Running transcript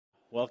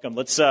Welcome.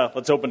 Let's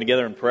open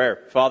together in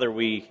prayer. Father,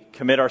 we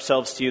commit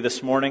ourselves to you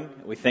this morning.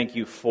 We thank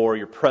you for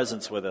your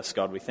presence with us,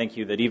 God. We thank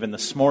you that even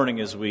this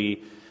morning as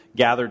we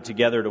gathered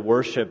together to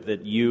worship,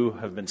 that you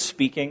have been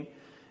speaking.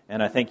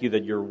 And I thank you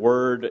that your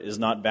word is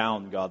not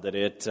bound, God, that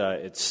it's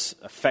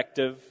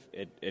effective,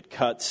 it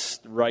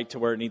cuts right to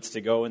where it needs to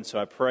go. And so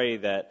I pray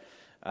that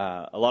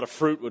a lot of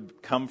fruit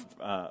would come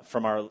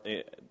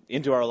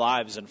into our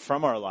lives and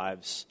from our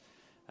lives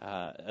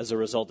as a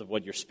result of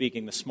what you're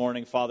speaking this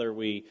morning. Father,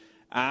 we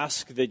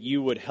ask that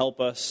you would help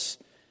us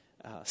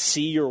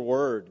see your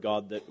word,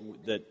 God,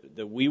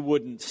 that we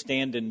wouldn't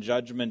stand in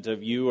judgment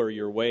of you or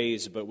your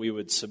ways, but we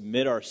would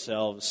submit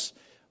ourselves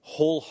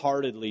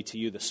wholeheartedly to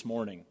you this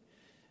morning.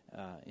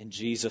 In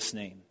Jesus'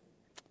 name,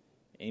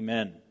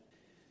 amen.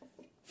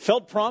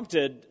 Felt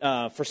prompted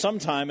for some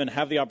time and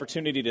have the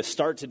opportunity to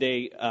start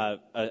today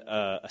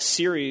a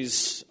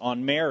series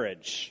on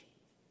marriage.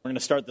 We're going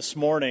to start this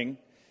morning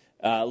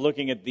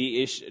looking at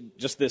the issue,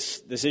 just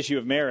this issue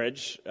of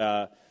marriage.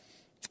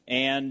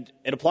 And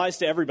it applies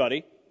to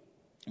everybody.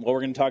 What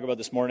we're going to talk about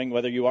this morning,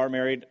 whether you are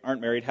married,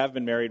 aren't married, have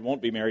been married,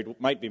 won't be married,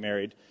 might be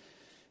married,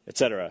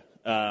 etc.,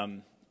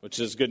 which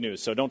is good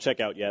news. So don't check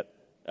out yet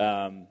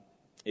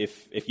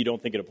if you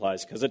don't think it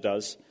applies, because it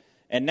does.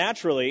 And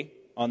naturally,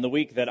 on the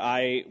week that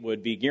I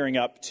would be gearing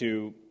up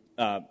to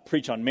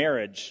preach on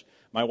marriage,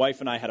 my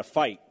wife and I had a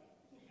fight,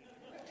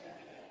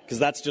 because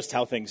that's just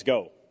how things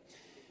go.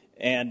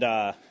 And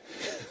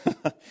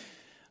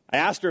I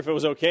asked her if it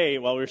was okay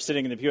while we were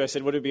sitting in the pew. I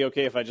said, would it be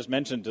okay if I just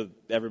mentioned to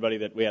everybody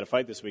that we had a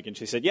fight this week? And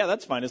she said, yeah,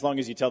 that's fine, as long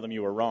as you tell them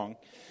you were wrong.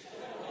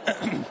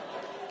 That's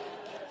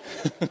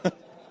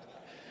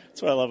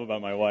what I love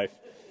about my wife.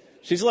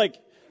 She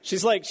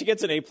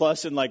gets an A+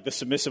 in like the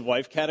submissive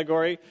wife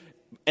category.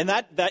 And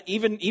that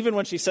even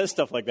when she says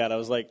stuff like that, I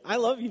was like, I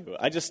love you.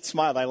 I just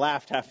smiled. I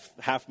laughed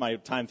half my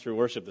time through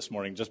worship this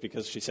morning just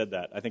because she said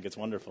that. I think it's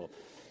wonderful.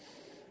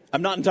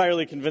 I'm not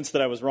entirely convinced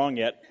that I was wrong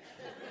yet,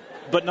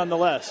 but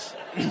nonetheless.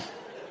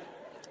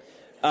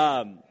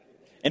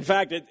 In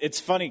fact, it's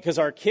funny because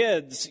our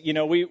kids,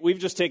 we've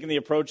just taken the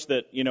approach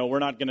that, we're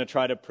not going to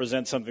try to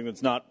present something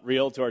that's not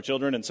real to our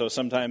children. And so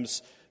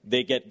sometimes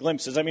they get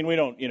glimpses. I mean, we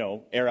don't,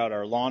 air out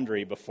our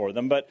laundry before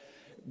them, but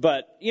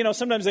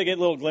sometimes they get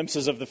little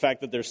glimpses of the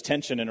fact that there's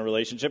tension in a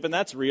relationship, and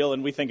that's real,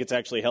 and we think it's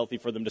actually healthy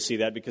for them to see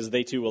that because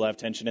they too will have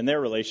tension in their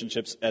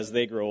relationships as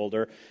they grow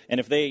older. And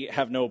if they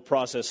have no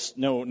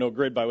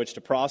grid by which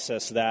to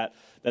process that,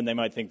 then they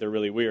might think they're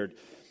really weird,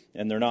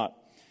 and they're not.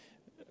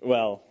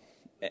 Well,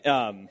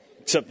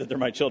 except that they're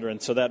my children,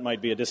 so that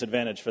might be a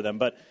disadvantage for them.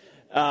 But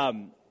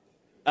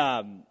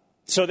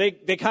so they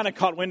kind of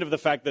caught wind of the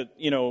fact that,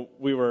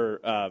 we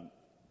were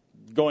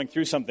going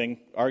through something,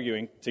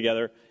 arguing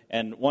together,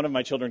 and one of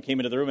my children came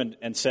into the room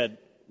and said,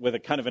 with a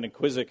kind of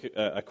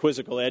a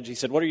quizzical edge, he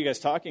said, what are you guys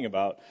talking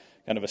about?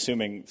 Kind of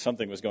assuming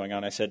something was going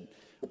on. I said,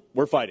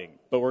 we're fighting,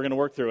 but we're going to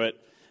work through it,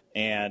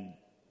 and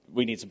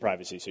we need some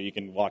privacy, so you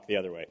can walk the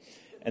other way.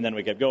 And then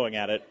we kept going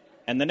at it.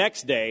 And the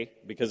next day,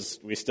 because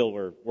we still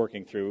were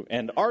working through,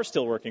 and are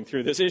still working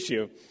through this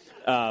issue,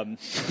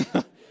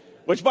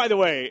 which, by the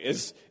way,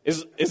 is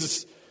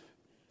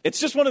it's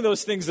just one of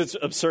those things that's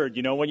absurd.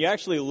 When you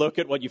actually look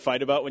at what you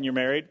fight about when you're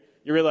married,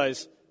 you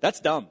realize that's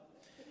dumb.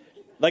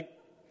 Like,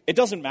 it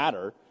doesn't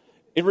matter.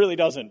 It really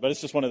doesn't, but it's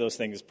just one of those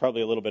things.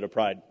 Probably a little bit of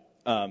pride,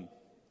 I'm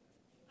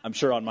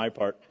sure, on my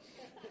part.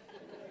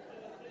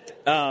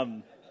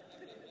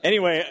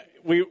 Anyway,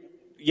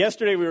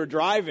 yesterday we were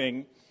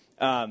driving,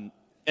 and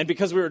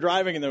because we were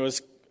driving and there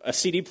was a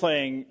CD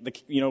playing,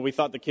 we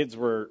thought the kids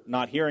were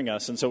not hearing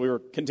us, and so we were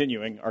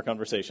continuing our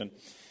conversation.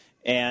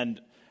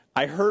 And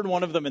I heard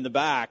one of them in the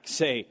back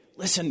say,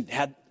 listen,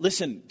 Dad,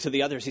 listen to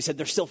the others. He said,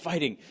 they're still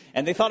fighting.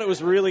 And they thought it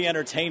was really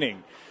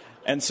entertaining.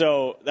 And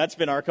so that's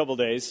been our couple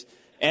days.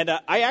 And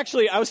I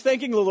was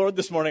thanking the Lord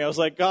this morning. I was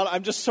like, God,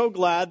 I'm just so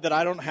glad that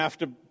I don't have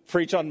to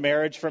preach on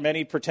marriage from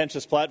any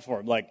pretentious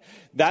platform. Like,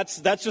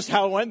 that's just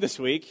how it went this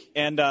week.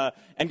 And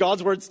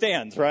God's word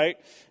stands, right?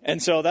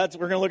 And so we're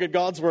going to look at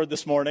God's word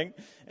this morning.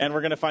 And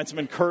we're going to find some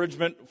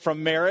encouragement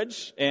from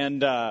marriage. And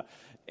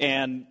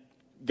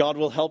God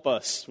will help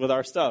us with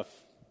our stuff.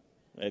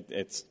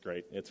 It's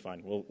great. It's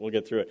fine. We'll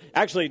get through it.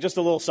 Actually, just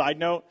a little side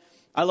note.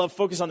 I love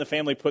Focus on the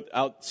Family put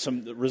out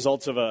some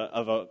results of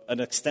an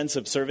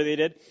extensive survey they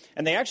did,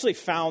 and they actually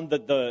found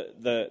that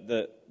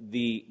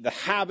the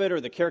habit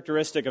or the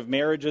characteristic of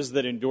marriages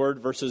that endured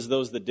versus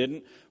those that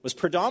didn't was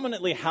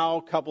predominantly how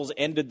couples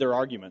ended their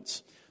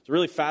arguments. It's a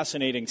really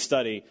fascinating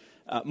study.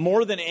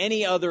 More than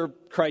any other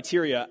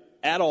criteria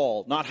at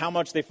all, not how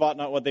much they fought,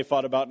 not what they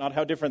fought about, not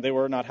how different they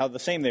were, not how the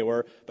same they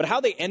were, but how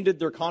they ended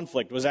their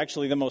conflict was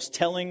actually the most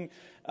telling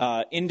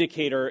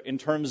indicator in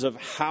terms of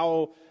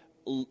how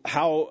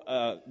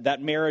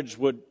that marriage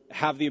would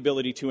have the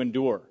ability to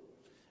endure.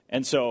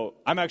 And so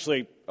I'm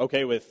actually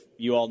okay with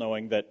you all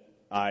knowing that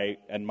I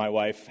and my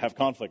wife have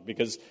conflict,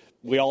 because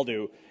we all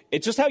do.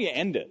 It's just how you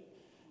end it.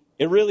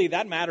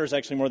 That matters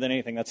actually more than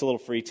anything. That's a little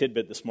free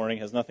tidbit this morning.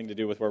 It has nothing to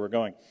do with where we're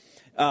going.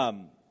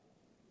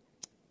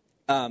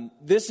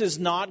 This is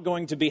not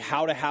going to be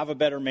how to have a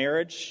better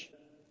marriage.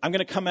 I'm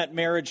going to come at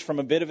marriage from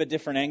a bit of a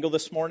different angle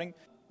this morning.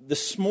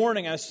 This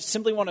morning, I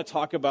simply want to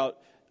talk about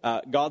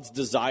God's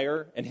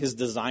desire and his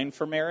design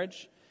for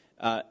marriage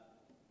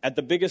at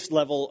the biggest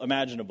level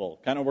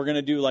imaginable. We're going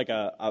to do like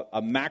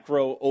a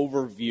macro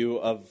overview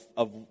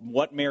of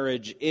what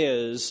marriage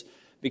is,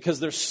 because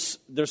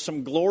there's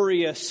some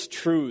glorious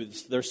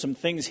truths. There's some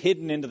things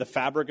hidden into the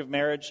fabric of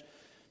marriage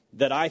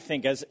that I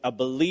think as a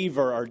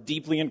believer are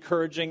deeply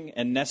encouraging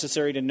and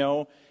necessary to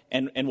know,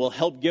 and will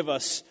help give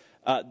us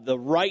the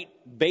right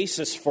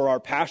basis for our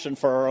passion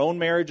for our own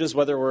marriages,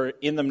 whether we're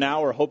in them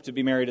now or hope to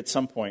be married at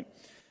some point.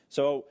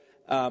 So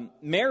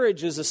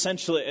marriage is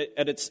essentially,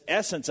 at its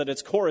essence, at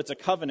its core, it's a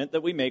covenant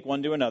that we make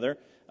one to another,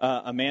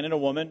 a man and a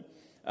woman,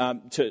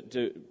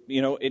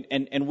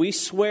 and we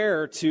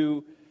swear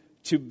to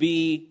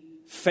be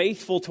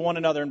faithful to one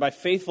another. And by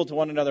faithful to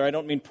one another, I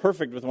don't mean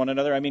perfect with one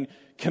another. I mean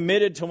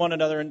committed to one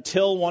another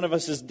until one of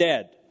us is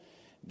dead.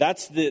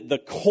 That's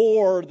the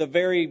core, the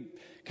very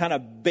kind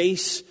of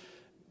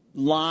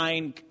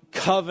baseline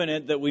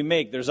covenant that we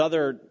make. There's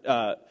other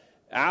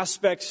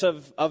aspects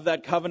of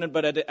that covenant,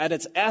 but at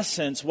its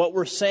essence, what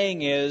we're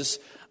saying is,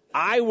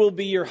 I will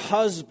be your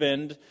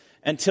husband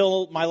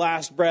until my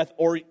last breath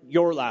or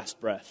your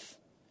last breath.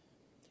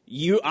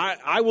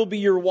 I will be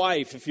your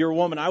wife if you're a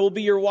woman. I will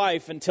be your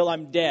wife until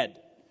I'm dead.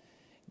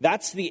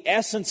 That's the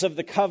essence of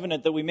the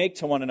covenant that we make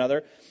to one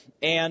another.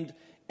 And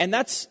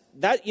that's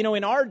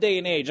in our day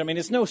and age, I mean,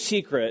 it's no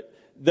secret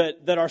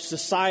that our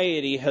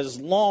society has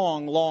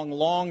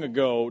long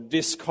ago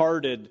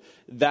discarded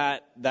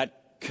that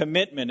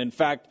commitment. In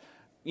fact,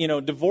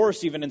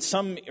 divorce, even in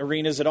some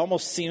arenas, it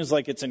almost seems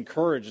like it's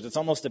encouraged. It's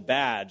almost a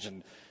badge.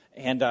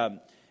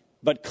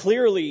 But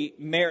clearly,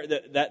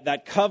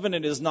 that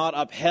covenant is not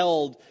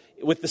upheld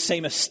with the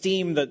same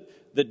esteem that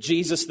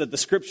the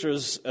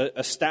Scriptures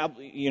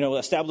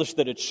established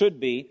that it should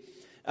be.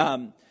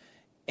 And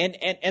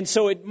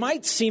so it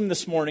might seem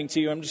this morning to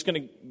you, I'm just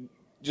going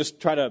to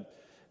try to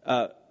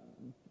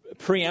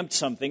preempt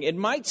something. It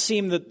might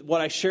seem that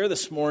what I share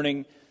this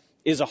morning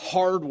is a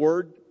hard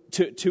word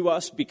to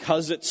us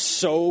because it's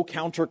so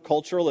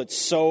countercultural. It's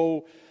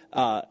so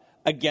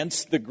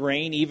against the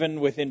grain, even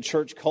within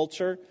church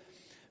culture.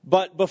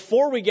 But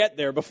before we get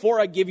there, before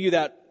I give you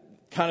that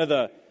kind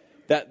of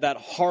that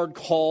hard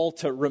call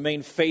to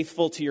remain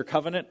faithful to your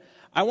covenant,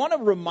 I want to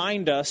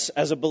remind us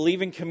as a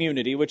believing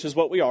community, which is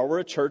what we are. We're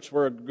a church.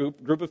 We're a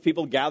group of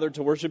people gathered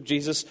to worship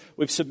Jesus.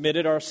 We've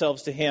submitted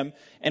ourselves to him.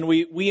 And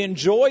we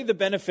enjoy the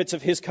benefits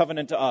of his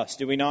covenant to us,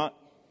 do we not?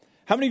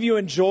 How many of you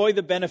enjoy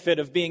the benefit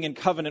of being in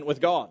covenant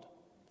with God?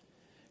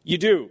 You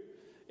do.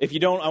 If you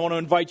don't, I want to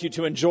invite you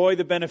to enjoy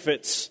the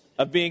benefits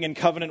of being in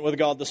covenant with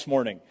God this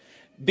morning.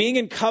 Being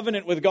in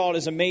covenant with God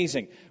is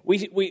amazing.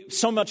 We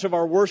so much of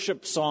our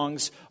worship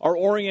songs are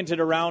oriented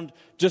around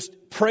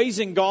just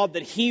praising God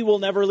that he will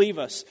never leave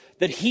us,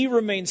 that he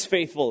remains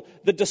faithful,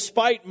 that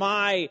despite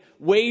my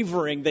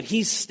wavering, that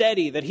he's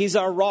steady, that he's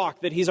our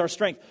rock, that he's our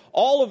strength.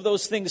 All of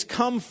those things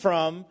come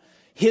from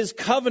his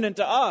covenant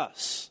to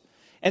us.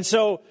 And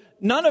so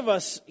none of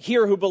us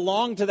here who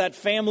belong to that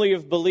family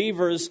of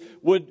believers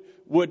would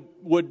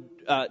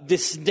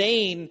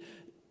disdain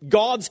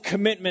God's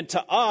commitment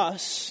to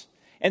us.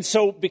 And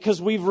so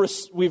because we've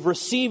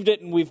received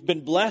it and we've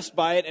been blessed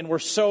by it and we're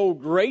so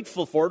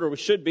grateful for it, or we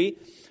should be,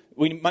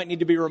 we might need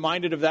to be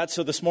reminded of that.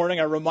 So this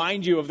morning I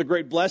remind you of the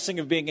great blessing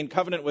of being in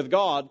covenant with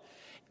God.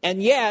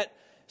 And yet,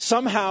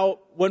 somehow,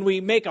 when we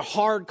make a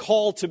hard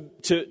call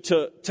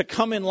to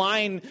come in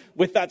line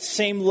with that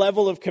same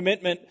level of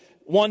commitment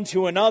one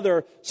to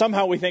another,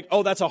 somehow we think,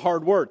 oh, that's a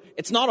hard word.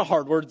 It's not a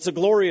hard word. It's a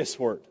glorious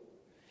word.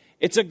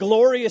 It's a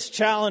glorious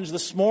challenge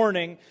this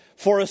morning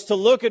for us to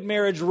look at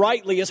marriage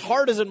rightly, as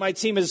hard as it might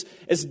seem, as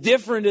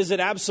different as it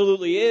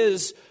absolutely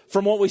is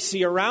from what we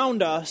see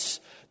around us,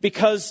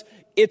 because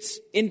it's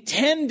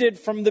intended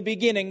from the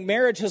beginning.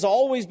 Marriage has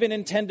always been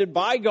intended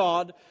by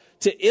God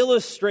to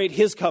illustrate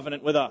his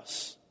covenant with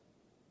us.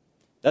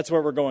 That's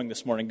where we're going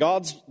this morning.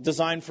 God's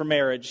design for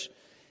marriage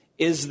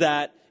is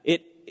that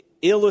it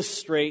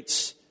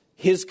illustrates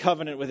his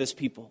covenant with his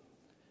people.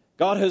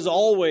 God has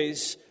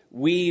always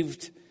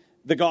weaved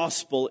the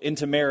gospel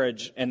into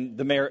marriage and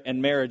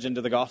marriage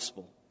into the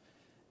gospel.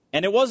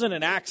 And it wasn't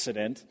an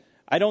accident.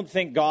 I don't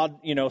think God,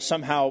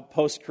 somehow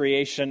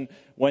post-creation,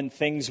 when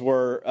things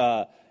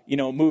were,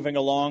 moving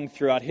along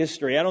throughout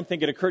history, I don't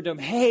think it occurred to him,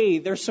 hey,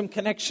 there's some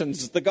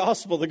connections, the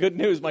gospel, the good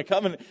news, my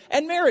covenant,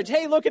 and marriage.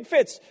 Hey, look, it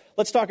fits.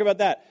 Let's talk about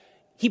that.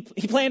 He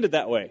planned it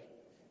that way.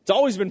 It's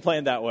always been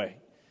planned that way.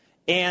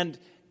 And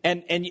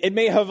it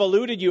may have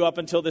eluded you up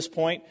until this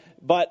point,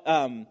 but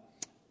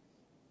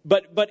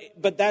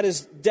that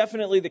is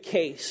definitely the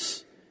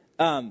case.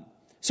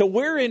 So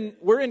we're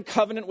in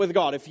covenant with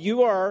God. If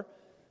you are,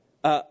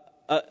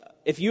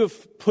 if you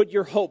have put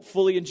your hope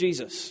fully in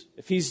Jesus,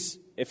 if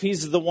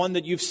He's the one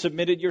that you've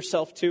submitted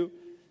yourself to,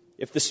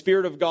 if the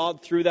Spirit of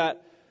God through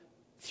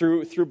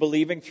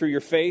believing, through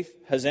your faith,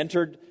 has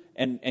entered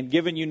and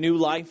given you new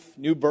life,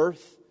 new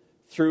birth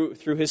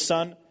through His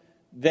Son,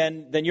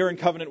 then you're in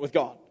covenant with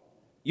God.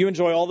 You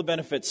enjoy all the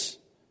benefits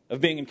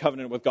of being in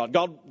covenant with God.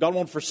 God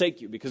won't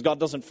forsake you because God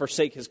doesn't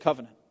forsake his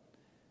covenant.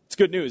 It's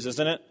good news,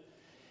 isn't it?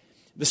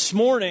 This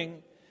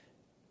morning,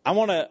 I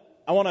want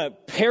to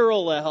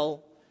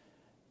parallel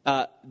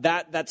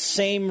that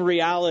same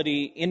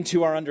reality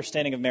into our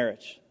understanding of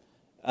marriage.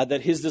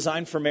 That his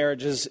design for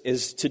marriage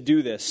is to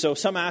do this. So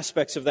some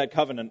aspects of that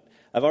covenant,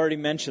 I've already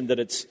mentioned that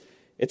it's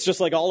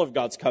just like all of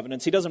God's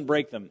covenants. He doesn't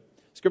break them.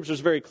 Scripture is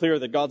very clear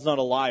that God's not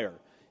a liar.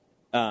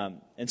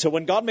 And so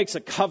when God makes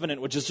a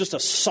covenant, which is just a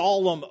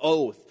solemn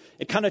oath,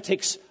 it kind of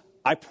takes,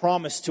 I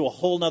promise, to a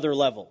whole nother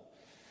level.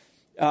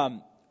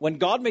 When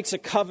God makes a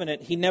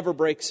covenant, he never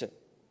breaks it.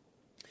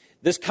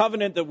 This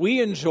covenant that we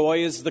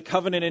enjoy is the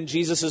covenant in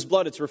Jesus'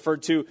 blood. It's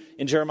referred to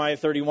in Jeremiah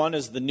 31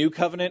 as the new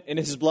covenant in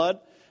his blood,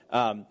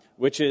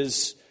 which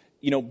is,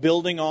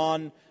 building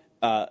on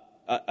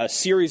a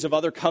series of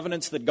other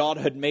covenants that God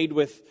had made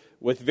with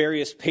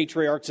various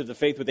patriarchs of the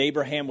faith, with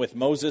Abraham, with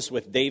Moses,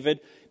 with David.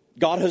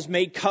 God has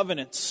made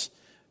covenants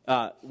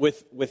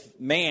with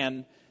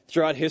man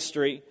throughout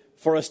history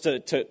for us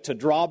to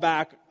draw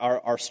back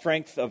our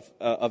strength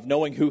of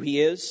knowing who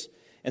he is.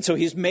 And so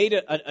he's made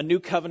a new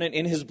covenant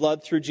in his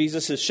blood through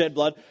Jesus' shed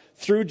blood,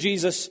 through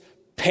Jesus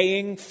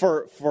paying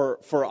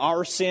for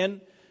our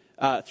sin,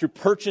 through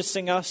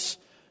purchasing us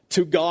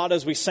to God,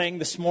 as we sang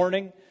this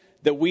morning,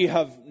 that we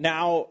have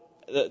now,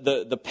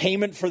 the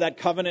payment for that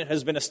covenant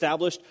has been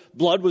established.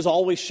 Blood was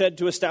always shed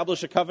to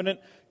establish a covenant.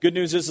 Good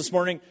news is this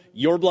morning,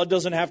 your blood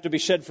doesn't have to be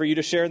shed for you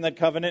to share in that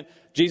covenant.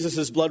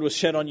 Jesus' blood was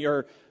shed on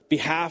your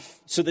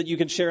behalf so that you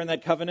can share in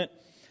that covenant.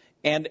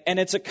 And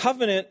it's a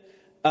covenant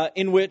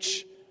in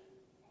which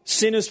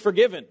sin is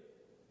forgiven.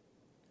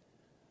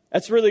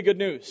 That's really good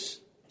news.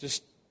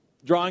 Just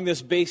drawing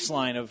this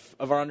baseline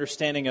of our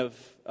understanding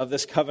of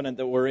this covenant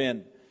that we're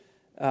in.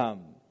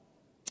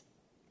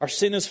 Our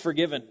sin is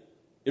forgiven.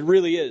 It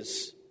really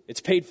is.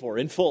 It's paid for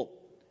in full.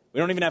 We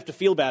don't even have to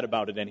feel bad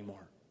about it anymore.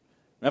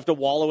 We don't have to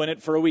wallow in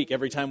it for a week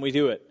every time we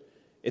do it.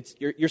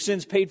 Your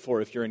sin's paid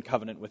for if you're in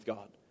covenant with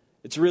God.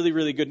 It's really,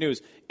 really good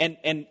news.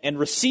 And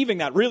receiving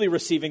that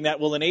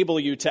will enable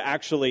you to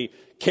actually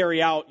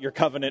carry out your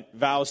covenant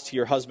vows to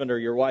your husband or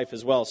your wife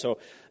as well. So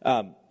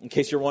in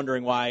case you're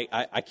wondering why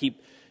I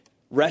keep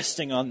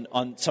resting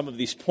on some of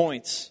these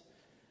points,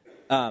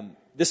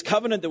 this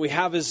covenant that we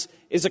have is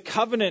a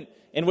covenant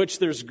in which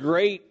there's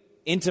great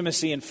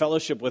intimacy and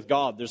fellowship with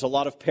God. There's a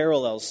lot of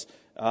parallels,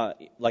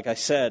 like I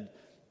said,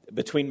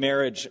 between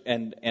marriage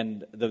and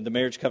the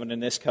marriage covenant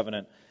and this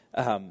covenant.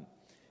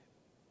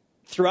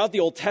 Throughout the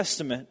Old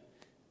Testament,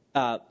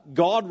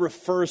 God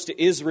refers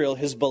to Israel,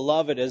 his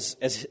beloved,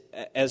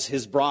 as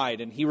his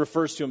bride, and he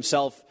refers to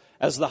himself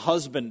as the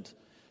husband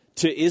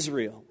to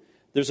Israel.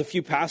 There's a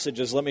few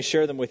passages. Let me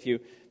share them with you.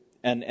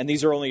 And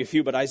these are only a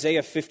few, but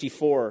Isaiah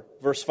 54,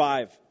 verse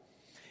 5.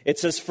 It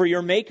says, "For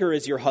your Maker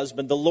is your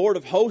husband, the Lord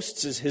of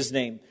hosts is his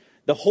name.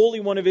 The Holy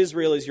One of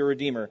Israel is your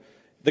Redeemer.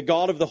 The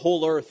God of the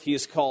whole earth he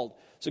is called."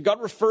 So God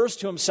refers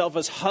to himself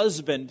as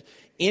husband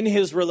in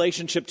his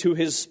relationship to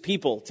his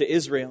people, to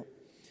Israel.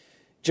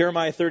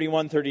 Jeremiah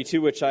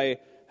 31:32, which I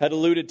had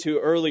alluded to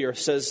earlier,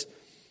 says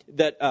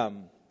that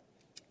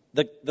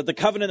the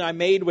covenant I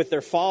made with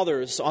their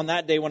fathers on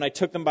that day when I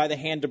took them by the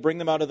hand to bring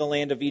them out of the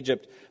land of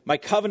Egypt, my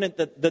covenant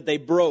that they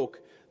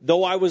broke,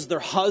 though I was their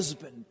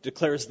husband,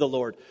 declares the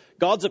Lord.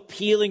 God's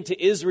appealing to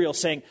Israel,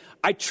 saying,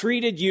 I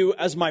treated you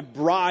as my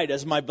bride,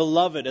 as my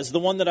beloved, as the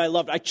one that I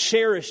loved. I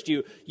cherished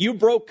you. You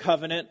broke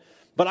covenant,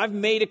 but I've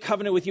made a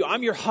covenant with you.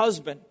 I'm your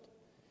husband.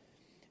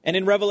 And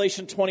in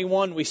Revelation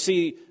 21, we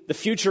see the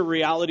future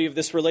reality of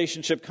this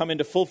relationship come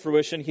into full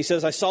fruition. He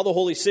says, I saw the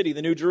holy city,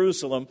 the new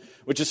Jerusalem,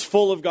 which is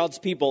full of God's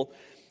people,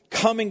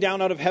 coming down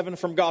out of heaven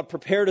from God,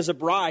 prepared as a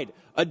bride,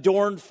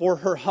 adorned for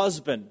her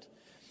husband.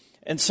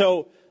 And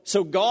so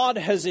God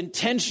has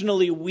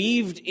intentionally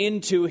weaved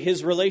into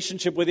his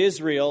relationship with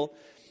Israel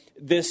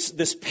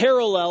this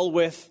parallel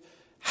with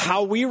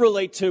how we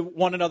relate to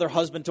one another,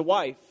 husband to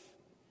wife.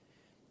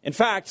 In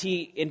fact,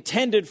 he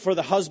intended for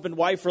the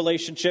husband-wife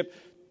relationship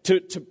to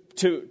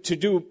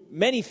do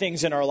many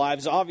things in our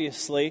lives,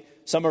 obviously.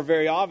 Some are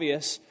very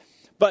obvious.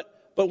 But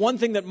one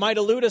thing that might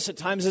elude us at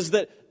times is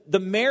that the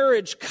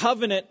marriage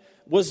covenant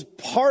was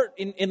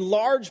in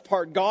large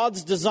part,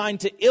 God's design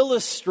to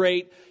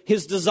illustrate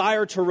his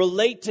desire to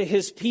relate to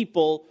his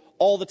people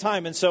all the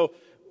time. And so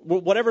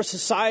whatever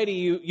society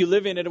you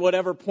live in, at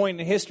whatever point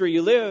in history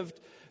you lived,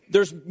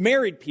 there's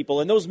married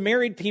people. And those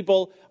married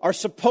people are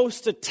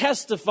supposed to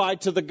testify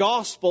to the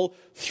gospel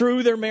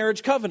through their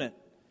marriage covenant.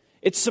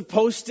 It's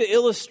supposed to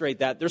illustrate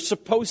that. There's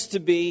supposed to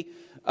be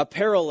a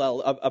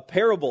parallel, a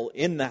parable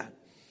in that.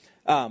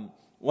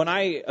 When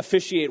I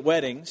officiate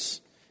weddings,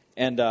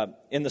 and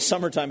in the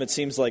summertime it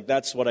seems like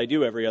that's what I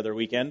do every other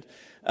weekend,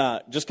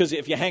 just because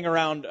if you hang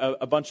around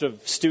a bunch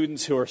of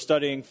students who are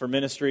studying for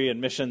ministry and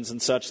missions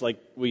and such like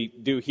we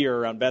do here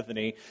around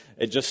Bethany,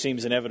 it just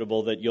seems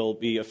inevitable that you'll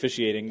be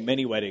officiating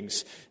many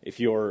weddings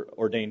if you're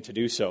ordained to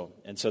do so.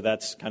 And so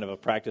that's kind of a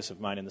practice of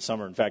mine in the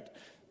summer. In fact,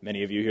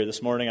 many of you here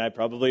this morning, I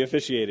probably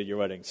officiated your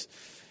weddings.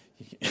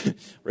 You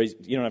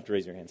don't have to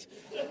raise your hands.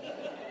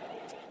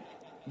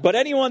 But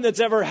anyone that's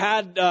ever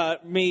had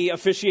me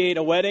officiate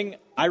a wedding,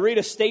 I read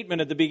a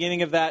statement at the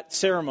beginning of that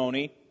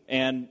ceremony,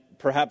 and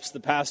perhaps the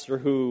pastor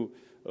who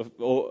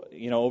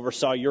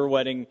oversaw your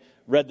wedding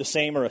read the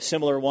same or a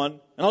similar one.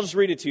 And I'll just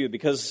read it to you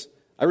because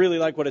I really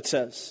like what it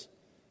says.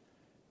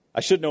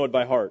 I should know it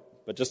by heart,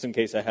 but just in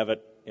case I have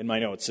it in my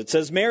notes. It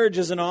says, "Marriage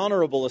is an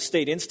honorable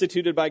estate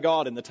instituted by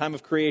God in the time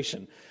of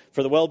creation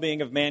for the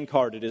well-being of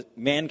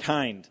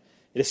mankind.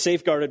 It is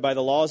safeguarded by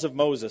the laws of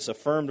Moses,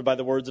 affirmed by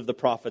the words of the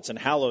prophets, and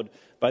hallowed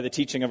by the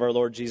teaching of our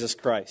Lord Jesus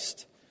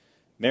Christ.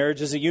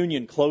 Marriage is a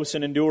union close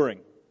and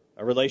enduring,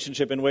 a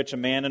relationship in which a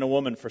man and a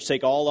woman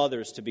forsake all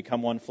others to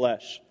become one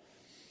flesh.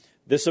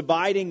 This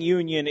abiding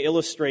union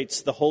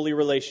illustrates the holy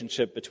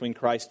relationship between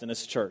Christ and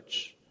His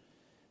church."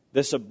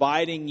 This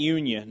abiding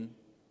union,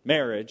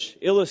 marriage,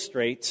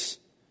 illustrates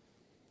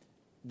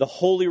the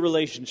holy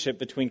relationship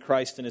between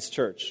Christ and His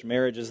church.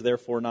 Marriage is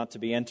therefore not to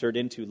be entered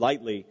into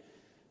lightly,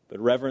 but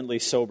reverently,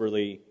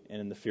 soberly, and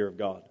in the fear of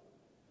God.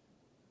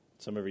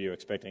 Some of you are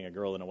expecting a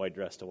girl in a white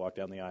dress to walk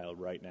down the aisle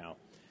right now.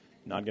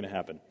 Not going to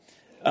happen.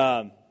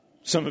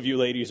 Some of you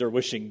ladies are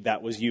wishing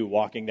that was you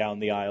walking down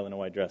the aisle in a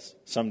white dress.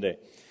 Someday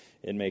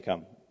it may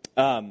come.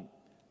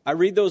 I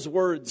read those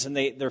words and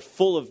they're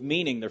full of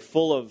meaning. They're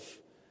full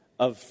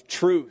of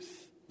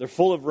truth. They're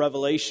full of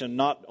revelation,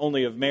 not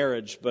only of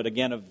marriage, but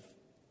again of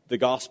the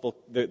gospel,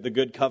 the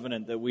good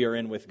covenant that we are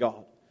in with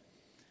God.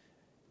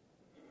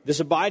 This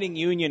abiding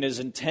union is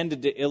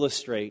intended to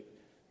illustrate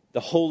the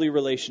holy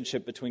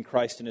relationship between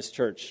Christ and His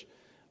church.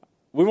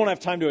 We won't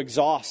have time to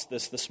exhaust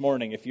this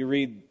morning. If you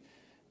read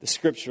the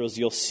scriptures,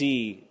 you'll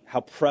see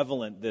how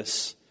prevalent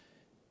this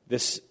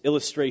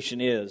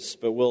illustration is,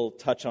 but we'll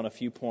touch on a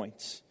few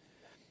points.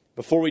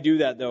 Before we do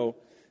that, though,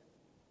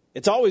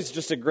 it's always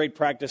just a great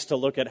practice to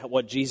look at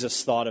what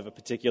Jesus thought of a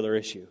particular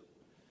issue.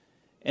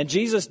 And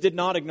Jesus did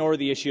not ignore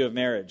the issue of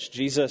marriage.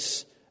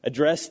 Jesus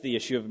addressed the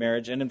issue of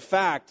marriage. And in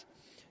fact,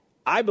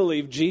 I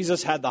believe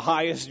Jesus had the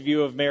highest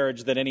view of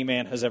marriage that any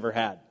man has ever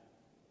had.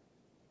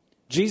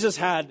 Jesus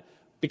had,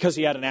 because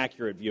He had an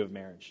accurate view of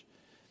marriage.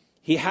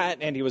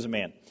 And He was a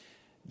man.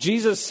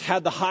 Jesus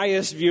had the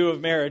highest view of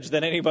marriage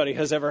that anybody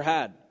has ever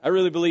had. I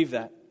really believe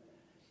that.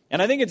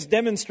 And I think it's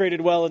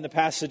demonstrated well in the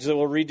passage that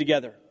we'll read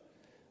together.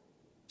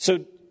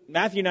 So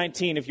Matthew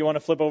 19, if you want to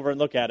flip over and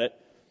look at it,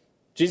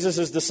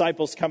 Jesus'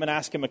 disciples come and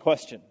ask Him a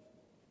question.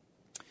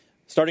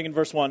 Starting in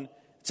verse 1, it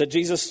said,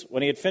 Jesus,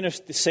 when He had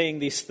finished saying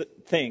these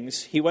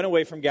things, He went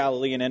away from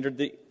Galilee and entered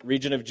the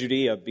region of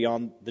Judea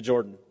beyond the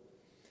Jordan.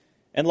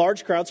 And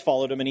large crowds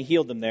followed Him, and He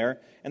healed them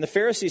there. And the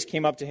Pharisees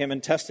came up to Him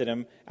and tested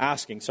Him,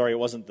 asking, it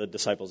wasn't the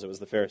disciples, it was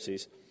the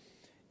Pharisees,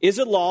 "Is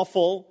it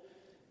lawful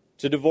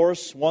to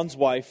divorce one's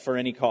wife for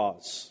any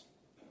cause?"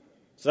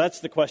 So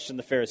that's the question,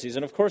 the Pharisees.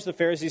 And of course, the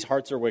Pharisees'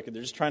 hearts are wicked.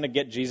 They're just trying to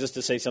get Jesus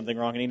to say something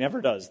wrong, and He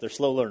never does. They're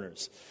slow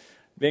learners.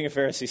 Being a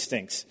Pharisee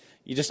stinks.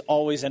 You just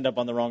always end up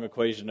on the wrong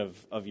equation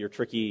of your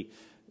tricky,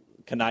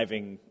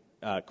 conniving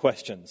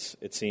questions,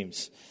 it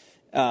seems.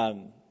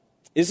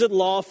 Is it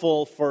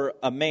lawful for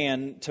a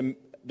man to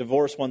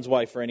divorce one's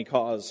wife for any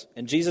cause?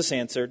 And Jesus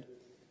answered,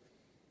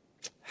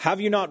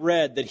 "Have you not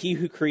read that He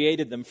who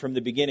created them from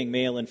the beginning,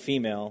 male and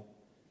female,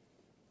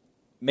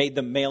 made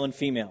them male and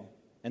female,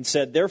 and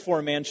said, therefore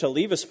a man shall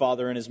leave his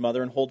father and his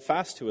mother and hold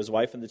fast to his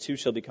wife, and the two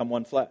shall become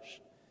one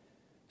flesh.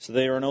 So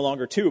they are no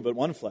longer two, but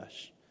one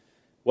flesh.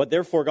 What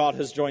therefore God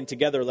has joined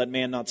together, let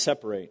man not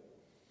separate."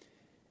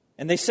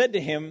 And they said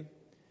to Him,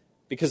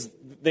 because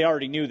they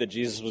already knew that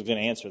Jesus was going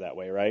to answer that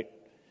way, right?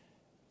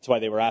 That's why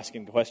they were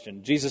asking the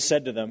question. Jesus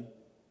said to them,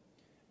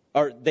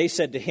 or they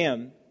said to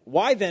Him,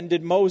 "Why then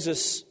did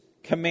Moses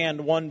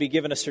command one be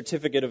given a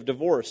certificate of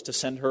divorce to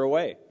send her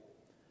away?"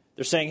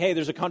 They're saying, hey,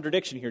 there's a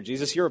contradiction here,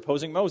 Jesus. You're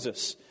opposing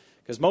Moses.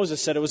 Because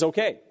Moses said it was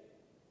okay.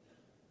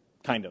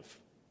 Kind of.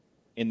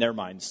 In their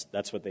minds,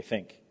 that's what they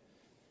think.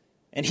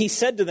 And He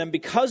said to them,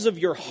 "Because of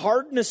your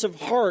hardness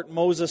of heart,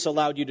 Moses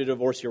allowed you to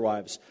divorce your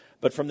wives.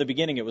 But from the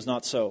beginning it was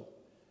not so."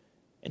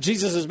 And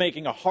Jesus is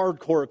making a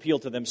hardcore appeal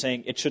to them,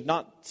 saying it should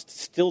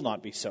still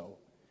not be so.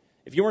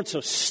 If you weren't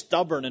so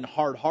stubborn and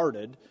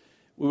hard-hearted,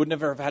 we would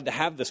never have had to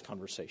have this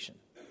conversation.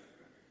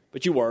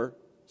 But you were,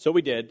 so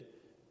we did.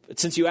 But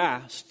since you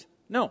asked,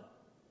 no,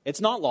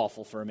 it's not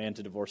lawful for a man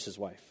to divorce his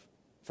wife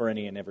for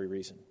any and every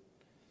reason.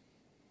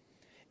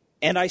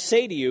 "And I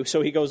say to you,"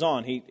 so he goes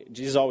on,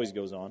 Jesus always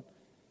goes on,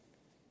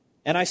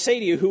 "and I say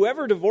to you,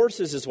 whoever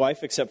divorces his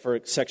wife except for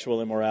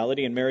sexual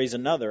immorality and marries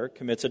another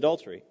commits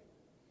adultery."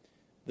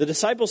 The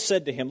disciples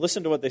said to Him,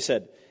 listen to what they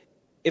said,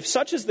 "If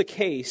such is the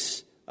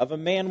case of a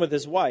man with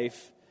his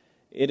wife,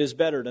 it is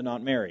better to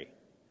not marry."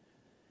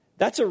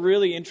 That's a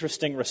really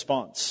interesting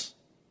response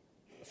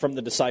from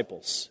the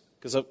disciples.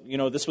 Because,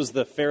 this was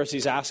the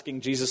Pharisees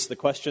asking Jesus the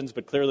questions,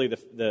 but clearly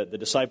the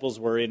disciples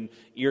were in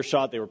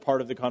earshot. They were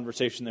part of the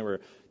conversation. They were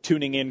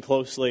tuning in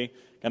closely,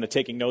 kind of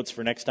taking notes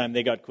for next time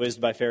they got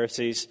quizzed by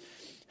Pharisees.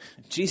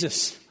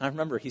 Jesus, I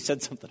remember He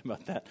said something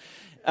about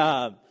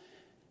that.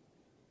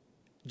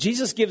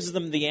 Jesus gives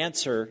them the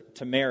answer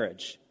to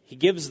marriage. He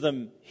gives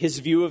them His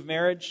view of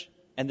marriage,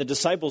 and the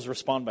disciples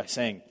respond by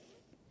saying,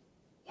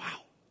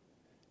 wow,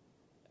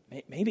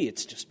 maybe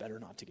it's just better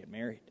not to get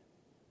married.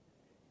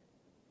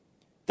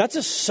 That's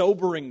a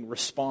sobering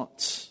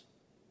response.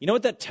 You know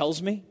what that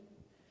tells me?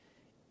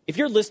 If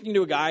you're listening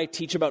to a guy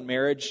teach about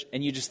marriage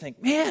and you just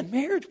think, man,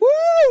 marriage,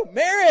 woo,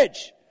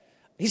 marriage,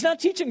 he's not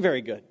teaching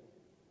very good.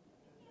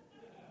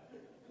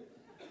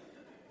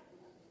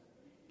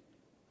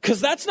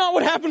 Because that's not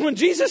what happened when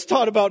Jesus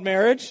taught about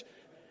marriage.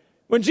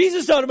 When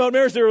Jesus taught about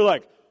marriage, they were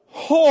like,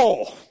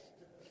 oh,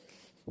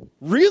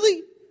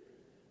 really?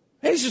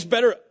 Hey, it's just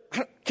better.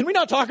 Can we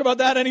not talk about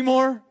that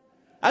anymore?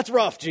 That's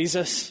rough,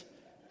 Jesus.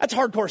 That's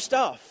hardcore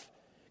stuff.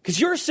 Because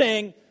you're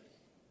saying,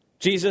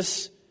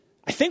 Jesus,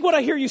 I think what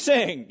I hear you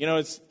saying,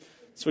 it's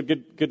what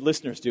good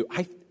listeners do.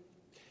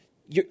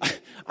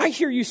 I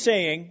hear you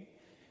saying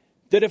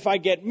that if I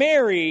get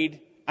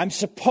married, I'm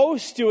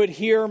supposed to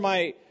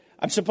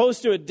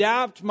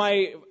adapt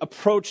my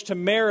approach to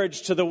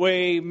marriage to the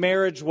way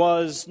marriage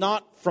was,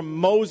 not from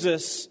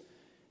Moses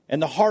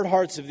and the hard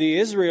hearts of the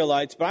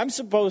Israelites, but I'm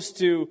supposed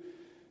to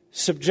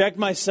subject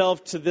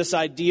myself to this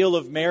ideal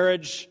of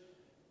marriage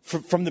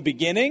from the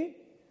beginning.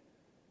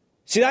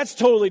 See, that's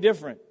totally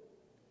different.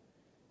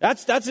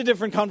 That's a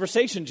different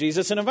conversation,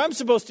 Jesus. And if I'm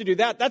supposed to do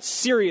that, that's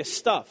serious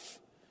stuff.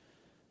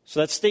 So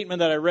that statement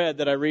that I read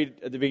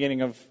at the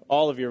beginning of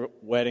all of your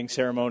wedding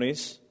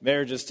ceremonies,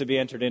 marriage is to be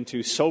entered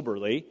into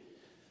soberly.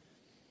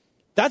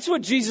 That's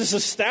what Jesus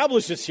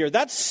establishes here.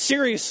 That's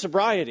serious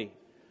sobriety.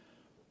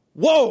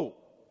 Whoa!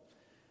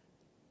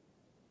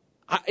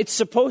 It's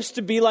supposed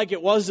to be like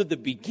it was at the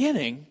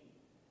beginning.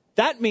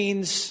 That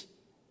means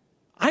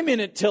I'm in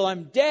it till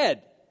I'm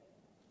dead.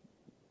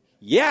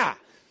 Yeah.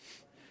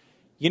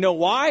 You know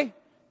why?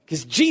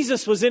 Because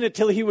Jesus was in it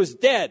till he was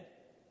dead.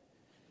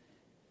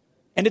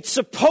 And it's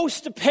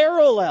supposed to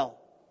parallel.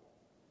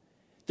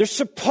 There's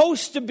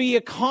supposed to be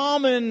a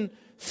common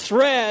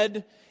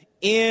thread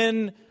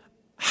in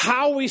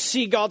how we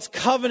see God's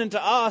covenant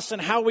to us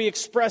and how we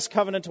express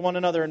covenant to one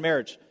another in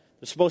marriage.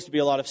 There's supposed to be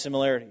a lot of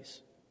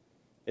similarities.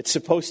 It's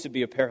supposed to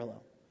be a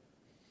parallel.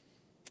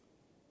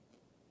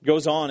 It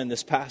goes on in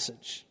this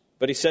passage.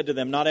 But he said to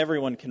them, not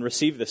everyone can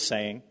receive this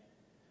saying,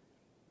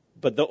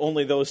 but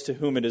only those to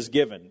whom it is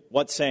given.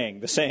 What saying?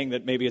 The saying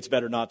that maybe it's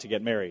better not to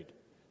get married.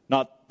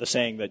 Not the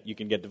saying that you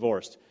can get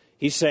divorced.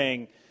 He's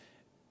saying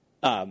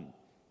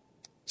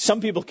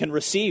some people can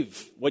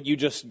receive what you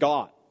just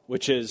got,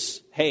 which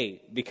is,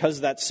 hey,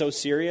 because that's so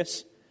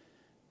serious,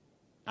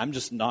 I'm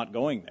just not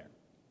going there.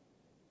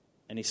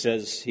 And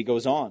he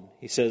goes on.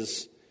 He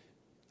says,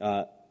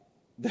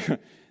 there's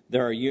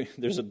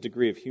a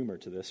degree of humor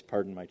to this,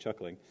 pardon my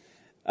chuckling.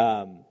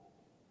 There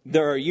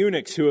are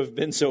eunuchs who have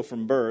been so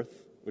from birth,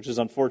 which is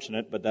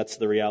unfortunate, but that's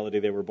the reality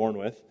they were born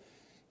with.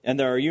 And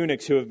there are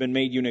eunuchs who have been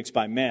made eunuchs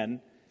by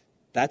men.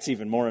 That's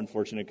even more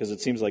unfortunate because it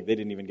seems like they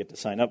didn't even get to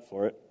sign up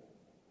for it.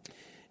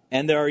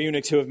 And there are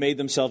eunuchs who have made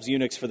themselves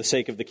eunuchs for the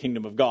sake of the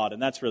kingdom of God.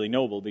 And that's really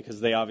noble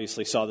because they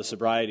obviously saw the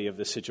sobriety of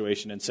this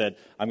situation and said,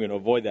 I'm going to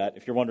avoid that.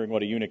 If you're wondering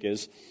what a eunuch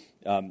is,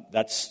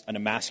 that's an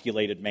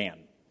emasculated man.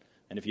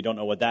 And if you don't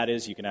know what that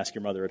is, you can ask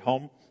your mother at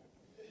home.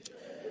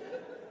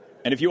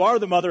 And if you are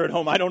the mother at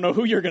home, I don't know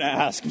who you're going to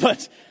ask.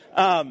 But,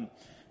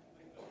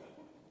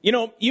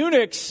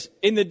 eunuchs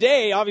in the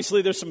day,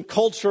 obviously there's some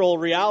cultural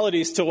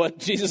realities to what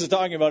Jesus is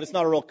talking about. It's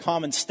not a real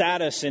common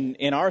status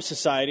in our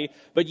society.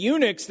 But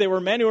eunuchs, they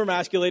were men who were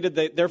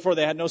emasculated. Therefore,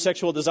 they had no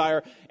sexual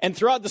desire. And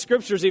throughout the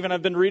scriptures, even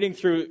I've been reading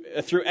through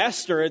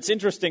Esther, it's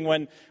interesting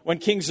when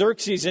King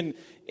Xerxes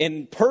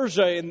in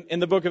Persia, in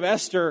the book of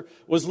Esther,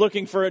 was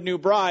looking for a new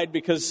bride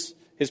because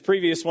his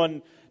previous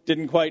one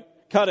didn't quite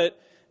cut it.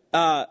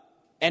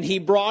 And he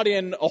brought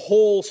in a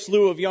whole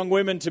slew of young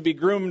women to be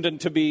groomed and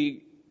to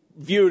be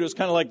viewed. It was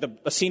kind of like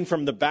a scene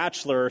from The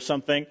Bachelor or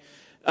something.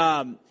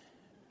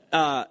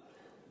 It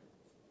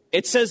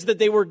says that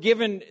they were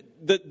given,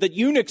 that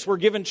eunuchs were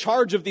given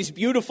charge of these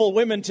beautiful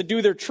women to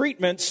do their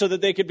treatment so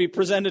that they could be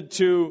presented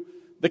to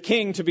the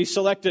king to be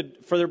selected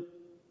for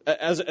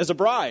as a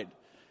bride.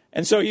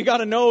 And so you got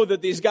to know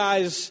that these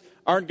guys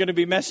aren't going to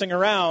be messing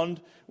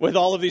around with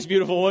all of these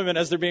beautiful women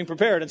as they're being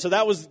prepared. And so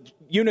that was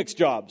eunuchs'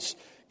 jobs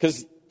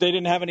because they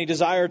didn't have any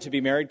desire to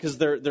be married because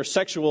their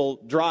sexual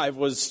drive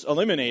was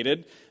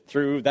eliminated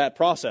through that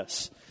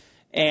process.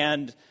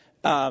 And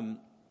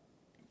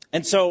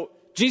so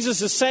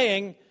Jesus is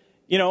saying,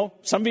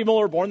 some people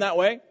are born that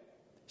way.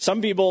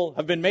 Some people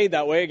have been made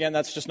that way. Again,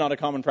 that's just not a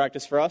common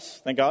practice for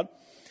us, thank God.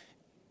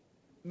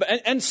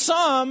 And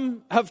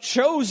some have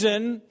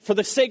chosen, for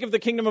the sake of the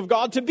kingdom of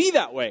God, to be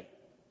that way.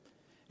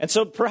 And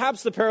so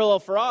perhaps the parallel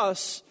for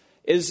us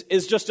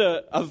is just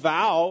a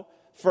vow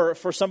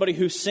for somebody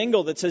who's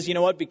single that says, you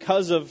know what,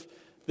 because of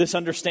this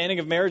understanding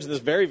of marriage, this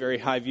very, very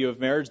high view of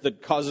marriage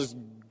that causes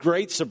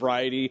great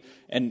sobriety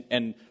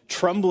and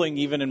trembling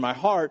even in my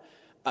heart,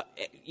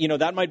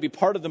 that might be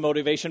part of the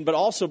motivation, but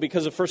also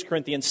because of 1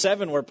 Corinthians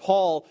 7, where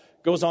Paul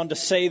goes on to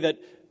say that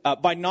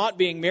by not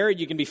being married,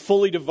 you can be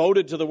fully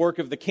devoted to the work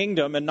of the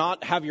kingdom and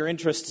not have your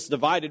interests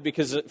divided,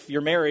 because if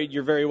you're married,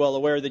 you're very well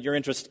aware that your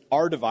interests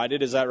are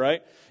divided. Is that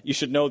right? You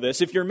should know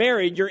this. If you're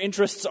married, your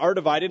interests are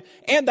divided,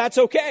 and that's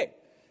okay.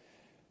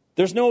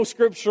 There's no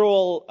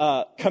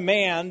scriptural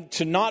command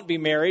to not be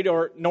married,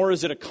 nor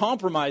is it a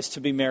compromise to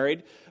be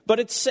married.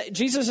 But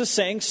Jesus is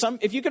saying,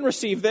 if you can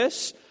receive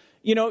this,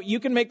 you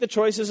can make the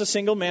choice as a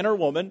single man or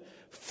woman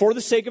for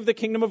the sake of the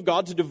kingdom of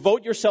God to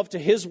devote yourself to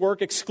His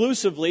work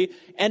exclusively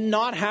and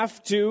not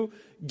have to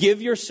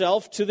give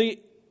yourself to the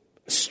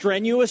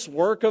strenuous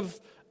work of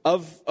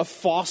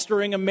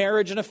fostering a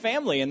marriage and a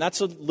family. And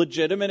that's a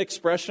legitimate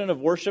expression of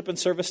worship and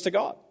service to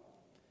God.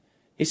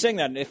 He's saying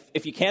that. And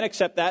if you can't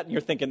accept that and you're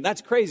thinking,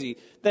 that's crazy,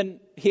 then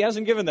He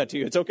hasn't given that to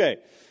you. It's okay.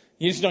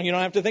 You don't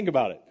have to think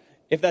about it.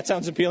 If that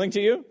sounds appealing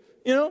to you,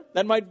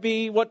 that might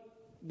be what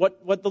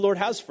the Lord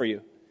has for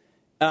you.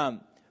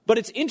 But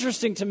it's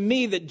interesting to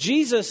me that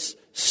Jesus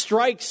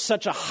strikes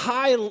such a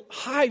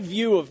high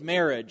view of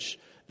marriage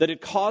that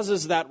it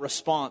causes that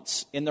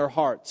response in their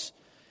hearts.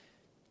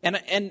 And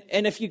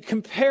if you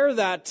compare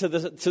that to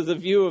the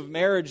view of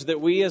marriage that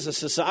we as a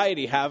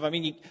society have, I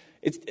mean,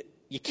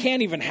 you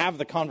can't even have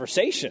the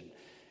conversation.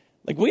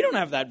 Like, we don't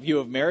have that view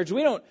of marriage.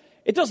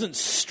 It doesn't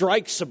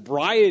strike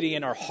sobriety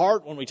in our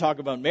heart when we talk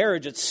about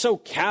marriage. It's so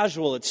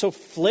casual. It's so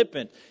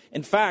flippant.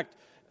 In fact,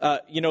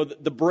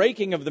 the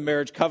breaking of the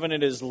marriage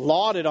covenant is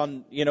lauded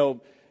on,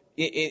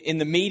 in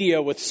the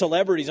media with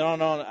celebrities.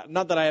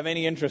 Not that I have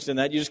any interest in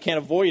that. You just can't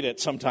avoid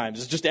it sometimes.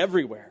 It's just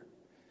everywhere.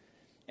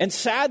 And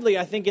sadly,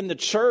 I think in the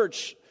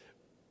church,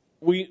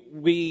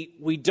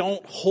 we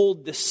don't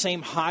hold the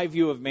same high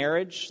view of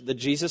marriage that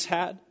Jesus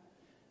had.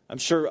 I'm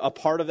sure a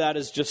part of that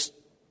is just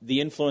the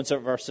influence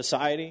of our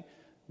society.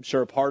 I'm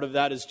sure a part of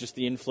that is just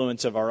the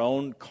influence of our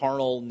own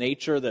carnal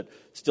nature that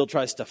still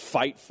tries to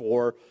fight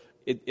for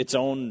its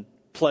own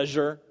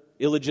pleasure,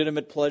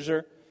 illegitimate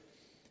pleasure.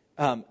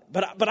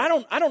 But I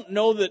don't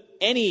know that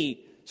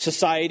any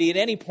society at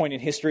any point in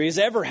history has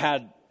ever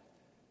had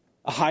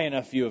a high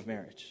enough view of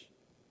marriage.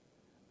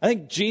 I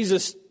think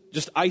Jesus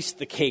just iced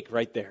the cake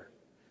right there.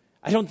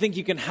 I don't think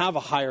you can have a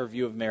higher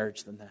view of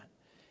marriage than that.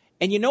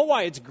 And you know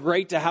why it's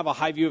great to have a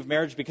high view of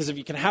marriage? Because if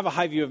you can have a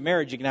high view of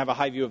marriage, you can have a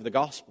high view of the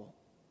gospel.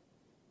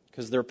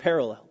 Because they're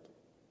paralleled.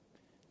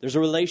 There's a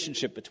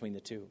relationship between the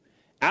two.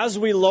 As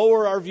we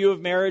lower our view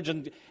of marriage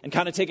and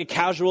kind of take a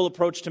casual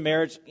approach to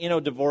marriage,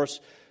 divorce,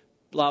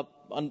 blah,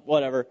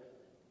 whatever,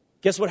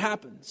 guess what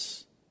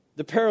happens?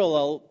 The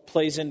parallel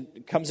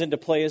comes into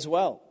play as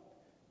well.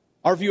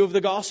 Our view of the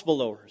gospel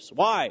lowers.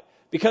 Why?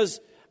 Because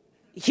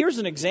here's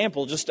an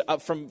example just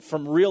from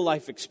real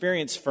life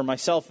experience for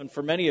myself and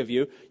for many of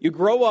you. You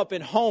grow up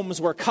in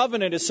homes where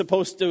covenant is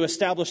supposed to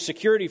establish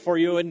security for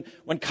you, and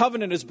when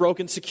covenant is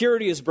broken,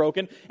 security is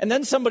broken, and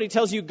then somebody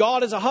tells you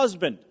God is a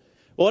husband.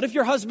 Well, what if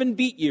your husband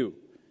beat you?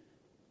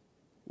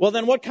 Well,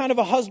 then what kind of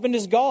a husband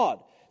is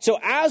God? So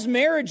as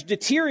marriage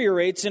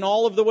deteriorates in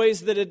all of the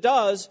ways that it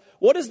does,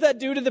 what does that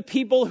do to the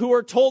people who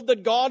are told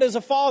that God is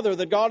a father,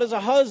 that God is a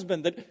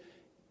husband, that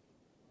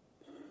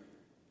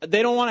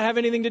they don't want to have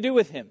anything to do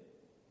with Him?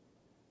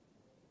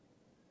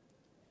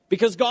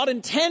 Because God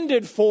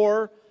intended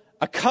for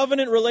a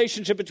covenant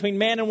relationship between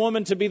man and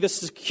woman to be the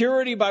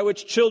security by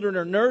which children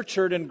are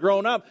nurtured and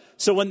grown up.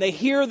 So when they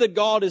hear that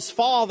God is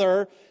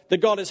Father, that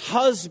God is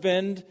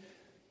husband,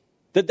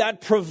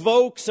 that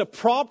provokes a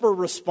proper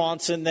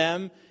response in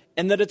them,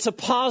 and that it's a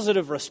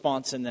positive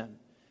response in them.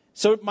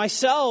 So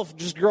myself,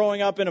 just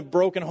growing up in a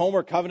broken home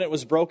where covenant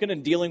was broken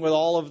and dealing with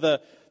all of the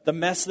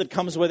mess that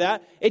comes with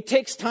that, it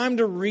takes time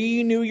to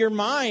renew your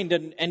mind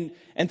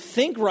and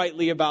think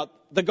rightly about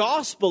the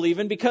gospel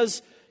even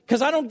because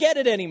I don't get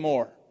it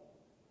anymore.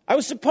 I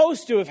was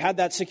supposed to have had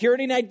that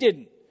security and I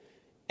didn't.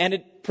 And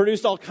it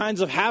produced all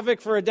kinds of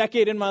havoc for a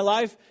decade in my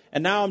life,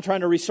 and now I'm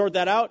trying to resort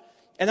that out.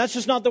 And that's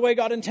just not the way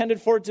God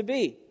intended for it to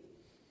be.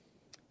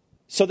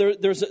 So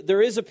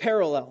there is a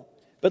parallel.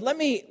 But let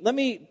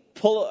me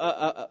pull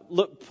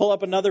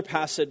up another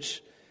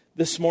passage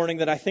this morning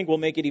that I think will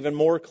make it even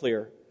more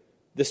clear,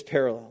 this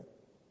parallel.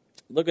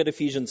 Look at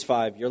Ephesians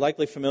 5. You're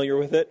likely familiar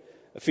with it.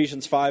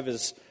 Ephesians 5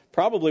 is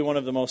probably one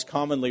of the most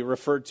commonly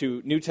referred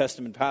to New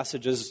Testament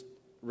passages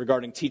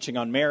regarding teaching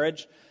on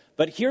marriage.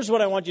 But here's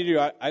what I want you to do.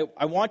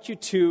 I want you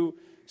to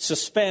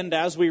suspend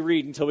as we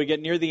read until we get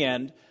near the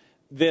end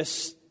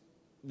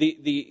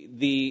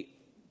the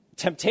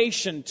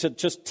temptation to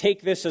just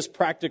take this as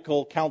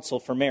practical counsel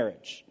for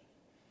marriage.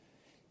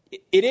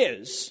 It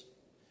is.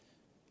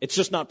 It's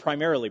just not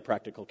primarily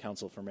practical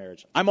counsel for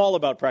marriage. I'm all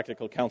about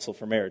practical counsel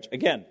for marriage.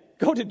 Again,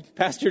 go to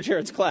Pastor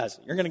Jared's class.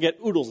 You're going to get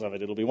oodles of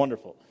it. It'll be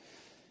wonderful.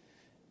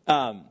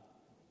 And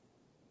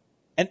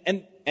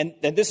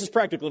this is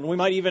practical. And we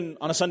might even,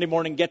 on a Sunday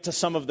morning, get to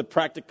some of the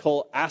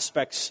practical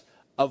aspects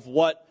of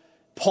what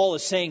Paul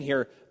is saying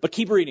here. But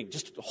keep reading.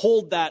 Just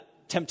hold that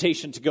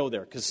temptation to go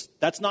there, because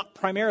that's not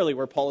primarily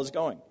where Paul is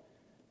going.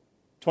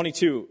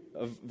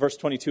 Verse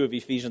 22 of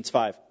Ephesians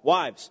 5.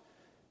 Wives,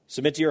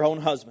 submit to your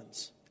own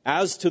husbands,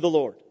 as to the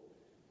Lord.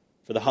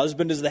 For the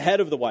husband is the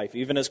head of the wife,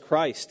 even as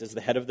Christ is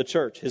the head of the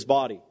church, his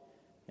body,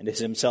 and is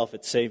himself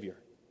its Savior.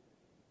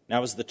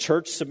 Now as the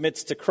church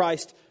submits to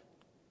Christ,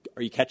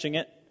 are you catching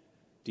it?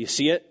 Do you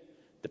see it?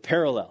 The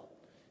parallel.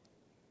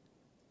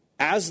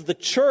 As the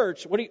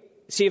church,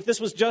 See, if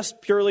this was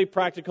just purely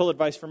practical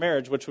advice for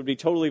marriage, which would be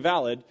totally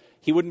valid,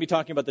 he wouldn't be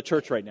talking about the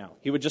church right now.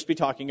 He would just be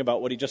talking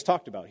about what he just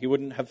talked about. He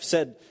wouldn't have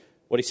said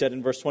what he said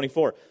in verse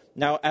 24.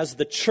 Now, as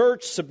the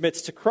church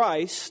submits to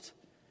Christ,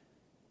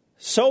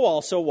 so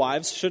also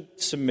wives should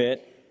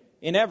submit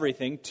in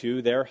everything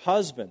to their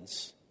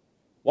husbands.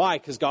 Why?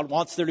 Because God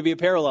wants there to be a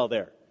parallel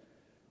there.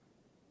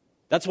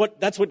 That's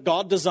what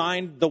God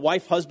designed the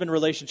wife-husband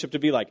relationship to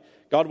be like.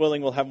 God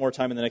willing, we'll have more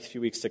time in the next few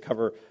weeks to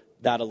cover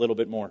that a little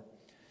bit more.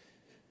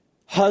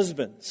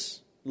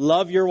 Husbands,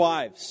 love your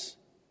wives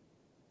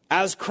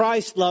as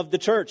Christ loved the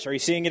church. Are you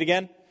seeing it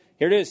again?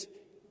 Here it is.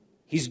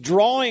 He's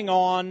drawing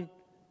on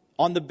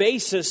the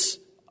basis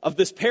of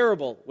this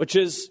parable, which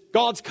is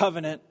God's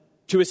covenant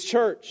to his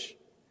church.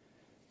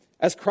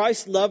 As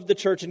Christ loved the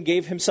church and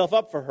gave himself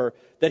up for her,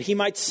 that he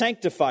might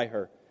sanctify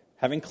her,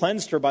 having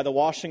cleansed her by the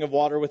washing of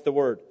water with the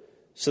word,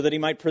 so that he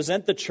might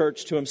present the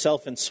church to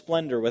himself in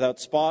splendor, without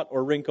spot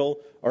or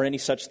wrinkle or any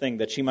such thing,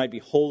 that she might be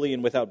holy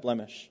and without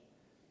blemish.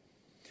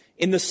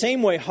 In the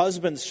same way,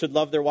 husbands should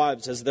love their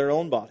wives as their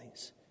own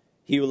bodies.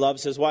 He who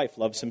loves his wife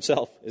loves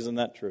himself. Isn't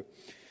that true?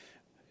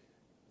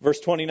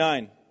 Verse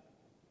 29.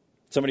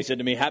 Somebody said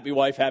to me, happy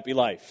wife, happy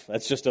life.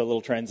 That's just a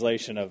little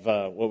translation of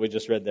what we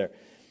just read there.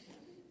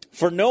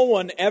 For no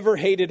one ever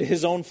hated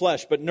his own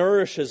flesh, but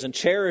nourishes and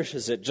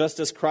cherishes it, just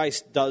as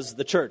Christ does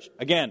the church.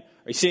 Again,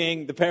 are you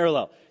seeing the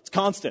parallel? It's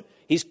constant.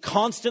 He's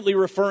constantly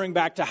referring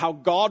back to how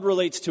God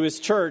relates to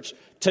his church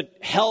to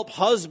help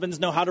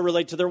husbands know how to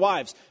relate to their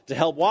wives, to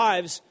help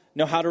wives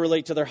know how to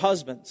relate to their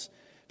husbands,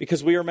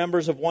 because we are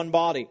members of one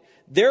body.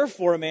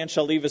 Therefore, a man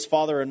shall leave his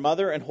father and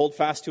mother and hold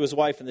fast to his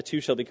wife, and the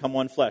two shall become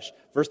one flesh.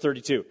 Verse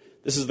 32.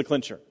 This is the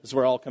clincher. This is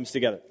where it all comes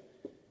together.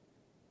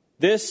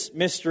 This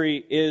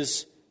mystery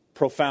is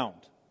profound.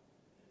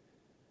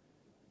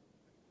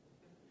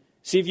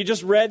 See, if you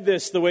just read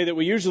this the way that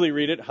we usually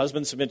read it,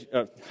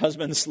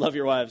 husbands love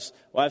your wives,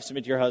 wives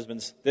submit to your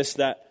husbands, this,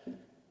 that,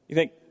 you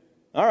think,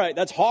 all right,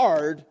 that's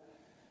hard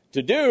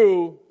to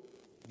do,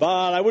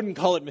 but I wouldn't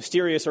call it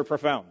mysterious or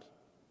profound.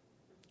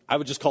 I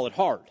would just call it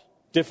hard,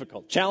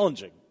 difficult,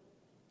 challenging,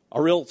 a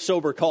real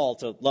sober call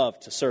to love,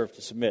 to serve,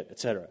 to submit,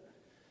 etc.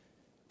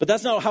 But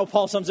that's not how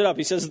Paul sums it up.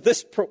 He says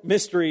this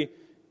mystery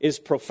is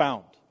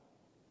profound.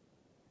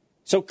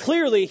 So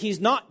clearly, he's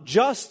not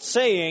just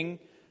saying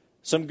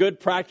some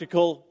good,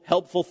 practical,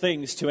 helpful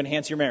things to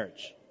enhance your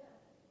marriage.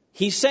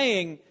 He's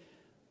saying,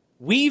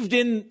 weaved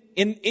in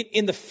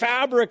the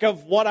fabric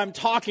of what I'm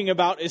talking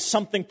about is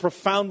something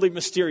profoundly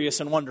mysterious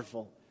and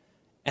wonderful.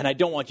 And I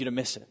don't want you to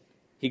miss it.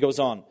 He goes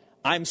on,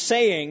 I'm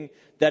saying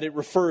that it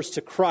refers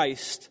to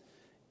Christ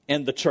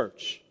and the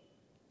church.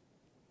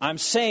 I'm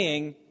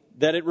saying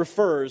that it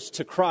refers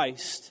to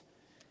Christ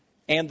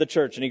and the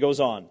church. And he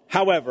goes on,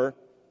 however,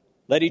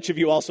 let each of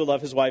you also love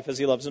his wife as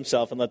he loves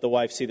himself, and let the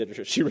wife see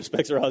that she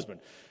respects her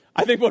husband.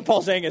 I think what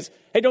Paul's saying is,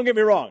 hey, don't get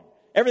me wrong.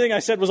 Everything I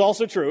said was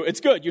also true.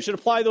 It's good. You should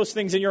apply those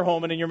things in your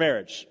home and in your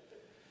marriage.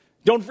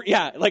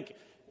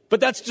 But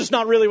that's just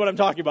not really what I'm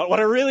talking about.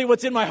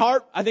 What's in my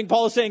heart, I think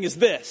Paul is saying is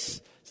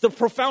this. It's the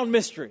profound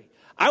mystery.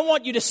 I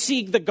want you to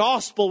seek the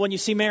gospel when you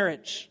see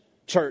marriage,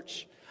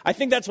 church. I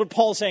think that's what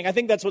Paul's saying. I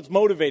think that's what's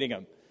motivating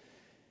him.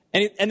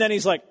 And then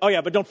he's like, oh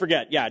yeah, but don't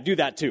forget. Yeah, do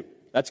that too.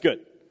 That's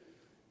good.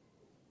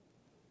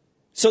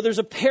 So there's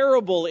a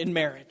parable in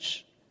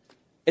marriage.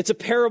 It's a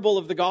parable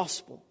of the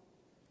gospel.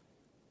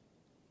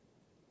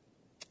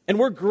 And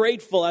we're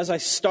grateful, as I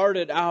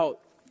started out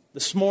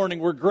this morning,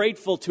 we're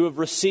grateful to have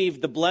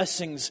received the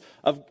blessings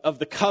of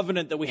the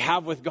covenant that we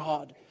have with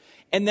God.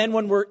 And then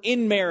when we're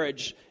in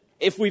marriage,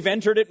 if we've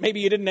entered it,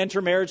 maybe you didn't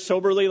enter marriage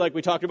soberly like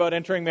we talked about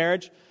entering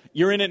marriage,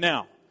 you're in it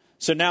now.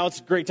 So now it's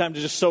a great time to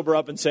just sober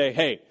up and say,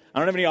 hey, I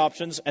don't have any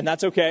options, and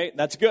that's okay,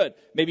 that's good.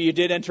 Maybe you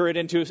did enter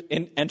into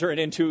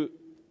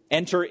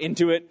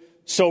it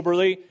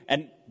soberly,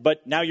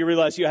 but now you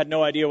realize you had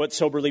no idea what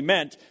soberly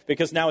meant,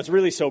 because now it's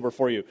really sober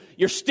for you.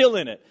 You're still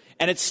in it,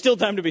 and it's still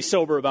time to be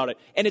sober about it.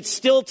 And it's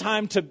still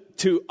time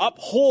to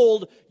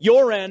uphold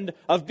your end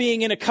of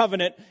being in a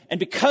covenant, and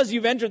because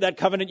you've entered that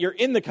covenant, you're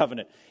in the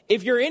covenant.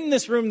 If you're in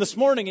this room this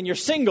morning and you're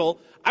single,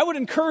 I would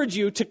encourage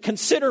you to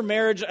consider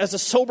marriage as a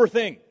sober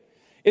thing.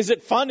 Is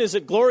it fun? Is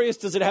it glorious?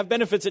 Does it have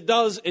benefits? It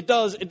does.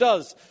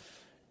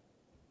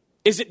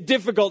 Is it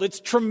difficult? It's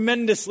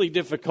tremendously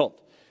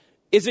difficult.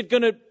 Is it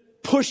going to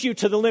push you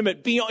to the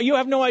limit? You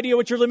have no idea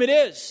what your limit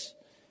is.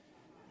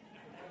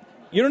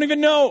 You don't even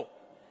know.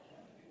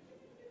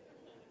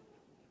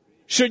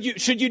 Should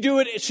you do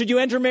it? Should you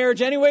enter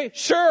marriage anyway?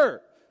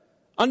 Sure.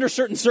 Under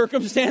certain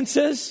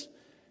circumstances,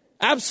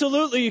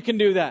 absolutely you can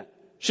do that.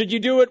 Should you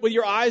do it with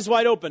your eyes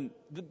wide open?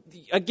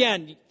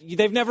 Again,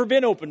 they've never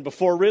been open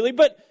before, really,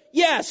 but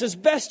yes, as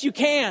best you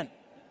can.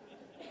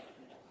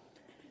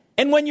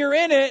 And when you're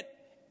in it,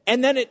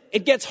 and then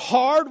it gets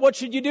hard, what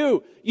should you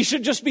do? You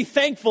should just be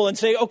thankful and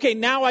say, okay,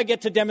 now I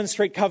get to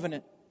demonstrate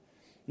covenant.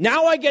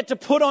 Now I get to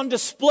put on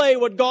display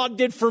what God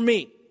did for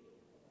me.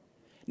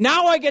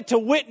 Now I get to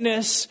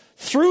witness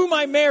through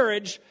my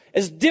marriage,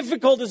 as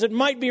difficult as it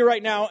might be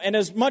right now, and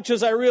as much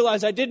as I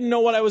realize I didn't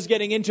know what I was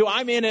getting into,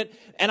 I'm in it,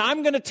 and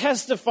I'm going to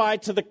testify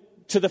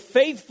to to the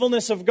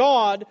faithfulness of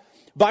God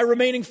by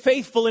remaining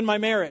faithful in my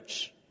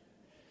marriage.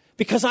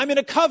 Because I'm in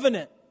a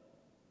covenant.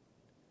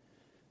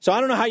 So I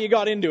don't know how you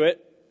got into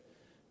it,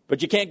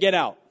 but you can't get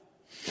out.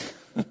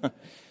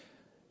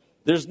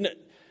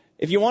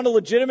 If you want a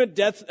legitimate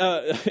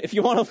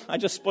I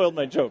just spoiled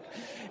my joke.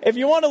 If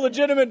you want a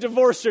legitimate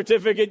divorce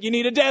certificate, you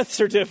need a death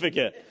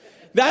certificate.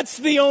 That's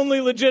the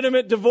only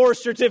legitimate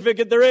divorce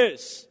certificate there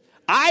is.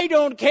 I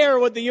don't care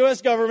what the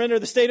U.S. government or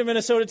the state of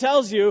Minnesota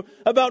tells you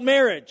about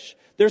marriage.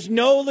 There's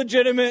no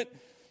legitimate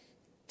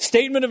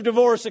statement of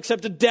divorce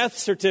except a death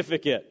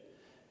certificate.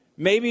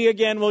 Maybe,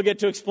 again, we'll get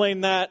to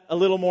explain that a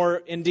little more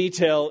in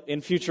detail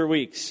in future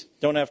weeks.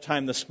 Don't have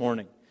time this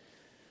morning.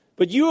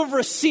 But you have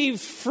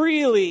received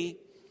freely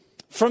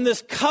from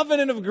this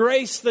covenant of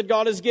grace that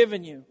God has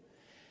given you.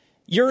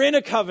 You're in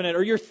a covenant,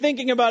 or you're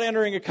thinking about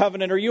entering a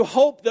covenant, or you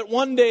hope that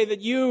one day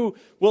that you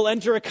will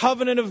enter a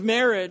covenant of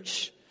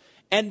marriage,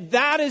 and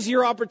that is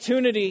your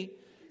opportunity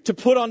to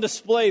put on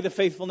display the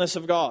faithfulness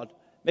of God.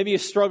 Maybe you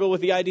struggle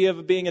with the idea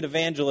of being an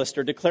evangelist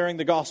or declaring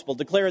the gospel.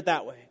 Declare it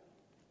that way.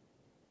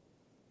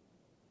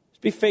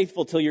 Just be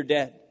faithful till you're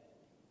dead.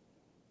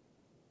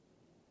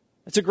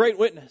 It's a great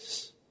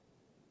witness.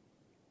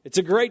 It's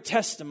a great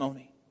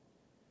testimony.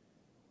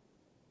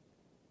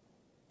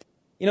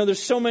 You know,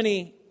 there's so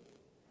many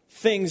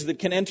things that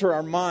can enter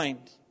our mind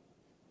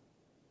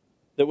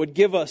that would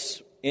give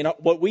us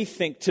what we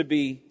think to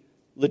be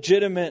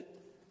legitimate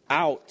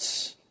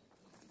outs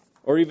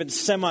or even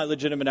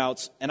semi-legitimate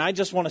outs. And I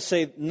just want to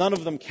say none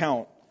of them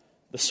count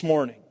this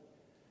morning.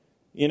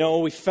 You know,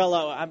 we fell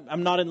out.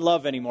 I'm not in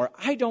love anymore.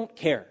 I don't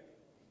care.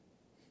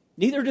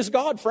 Neither does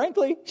God,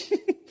 frankly.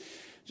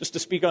 Just to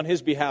speak on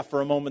His behalf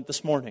for a moment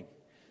this morning.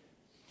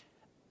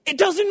 It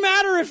doesn't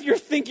matter if you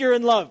think you're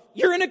in love.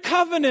 You're in a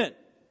covenant.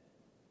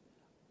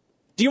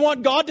 Do you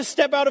want God to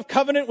step out of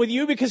covenant with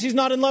you because He's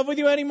not in love with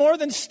you anymore?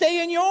 Then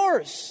stay in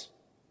yours.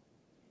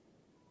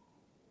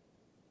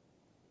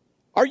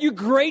 Are you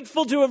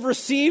grateful to have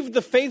received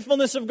the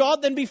faithfulness of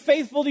God? Then be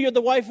faithful to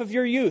the wife of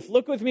your youth.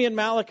 Look with me in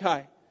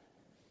Malachi.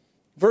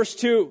 Verse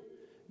 2.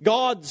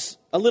 God's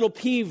a little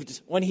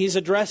peeved when He's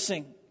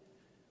addressing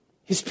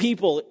His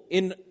people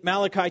in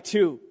Malachi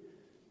 2.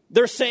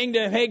 They're saying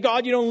to Him, hey,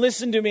 God, you don't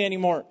listen to me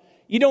anymore.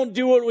 You don't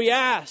do what we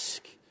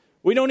ask.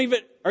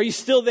 Are you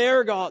still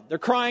there, God? They're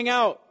crying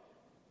out.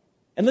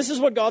 And this is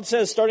what God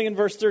says, starting in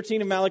verse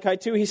 13 of Malachi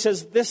 2. He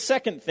says, this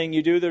second thing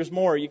you do, there's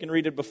more. You can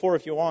read it before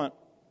if you want.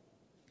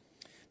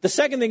 The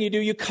second thing you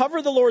do, you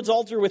cover the Lord's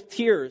altar with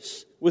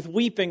tears, with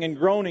weeping and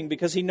groaning,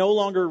 because He no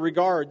longer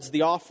regards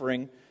the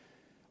offering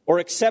or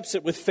accepts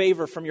it with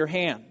favor from your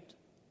hand.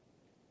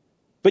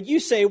 But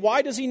you say,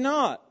 why does He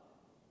not?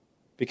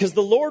 Because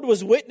the Lord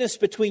was witness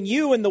between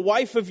you and the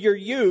wife of your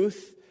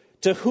youth,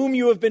 to whom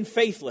you have been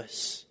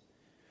faithless.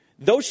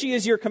 Though she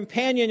is your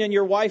companion and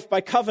your wife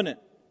by covenant,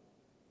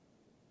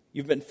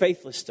 you've been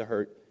faithless to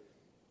her.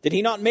 Did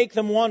He not make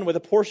them one with a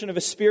portion of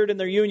His Spirit in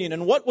their union?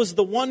 And what was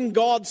the one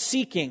God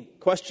seeking? ?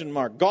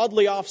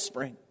 Godly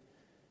offspring.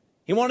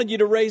 He wanted you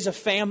to raise a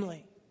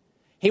family.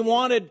 He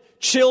wanted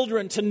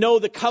children to know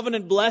the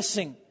covenant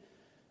blessing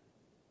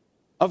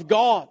of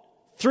God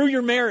through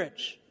your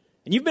marriage.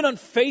 And you've been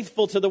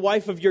unfaithful to the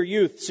wife of your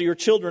youth, so your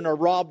children are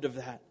robbed of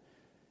that.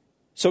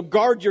 So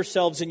guard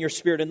yourselves in your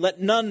spirit, and let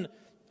none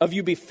of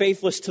you be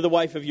faithless to the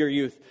wife of your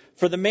youth.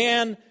 For the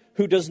man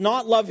who does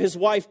not love his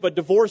wife but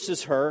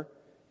divorces her,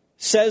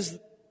 says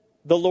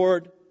the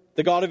Lord,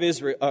 the God of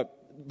Israel,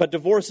 but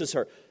divorces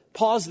her.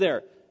 Pause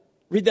there.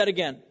 Read that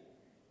again.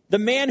 The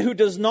man who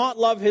does not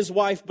love his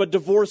wife but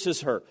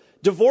divorces her.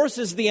 Divorce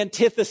is the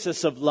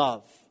antithesis of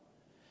love.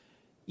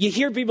 You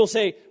hear people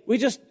say, we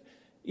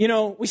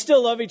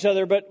still love each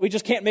other, but we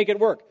just can't make it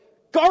work.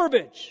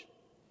 Garbage.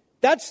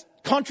 That's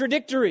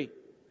contradictory.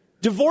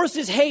 Divorce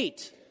is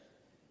hate.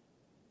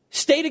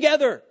 Stay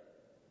together.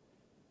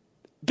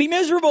 Be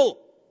miserable.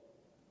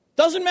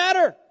 Doesn't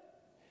matter.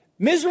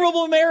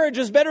 Miserable marriage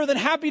is better than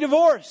happy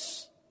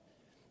divorce.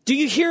 Do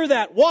you hear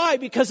that? Why?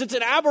 Because it's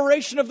an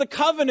aberration of the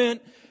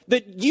covenant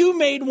that you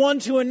made one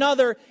to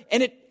another,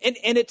 and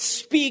it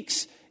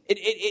speaks,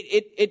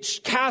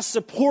 it casts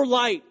a poor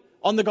light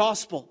on the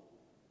gospel.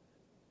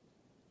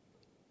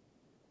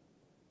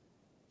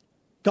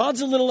 God's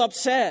a little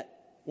upset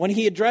when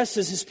He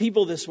addresses His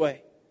people this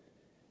way,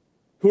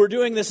 who are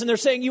doing this, and they're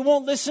saying, you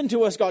won't listen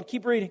to us, God.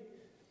 Keep reading.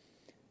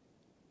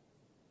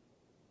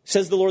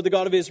 Says the Lord, the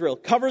God of Israel,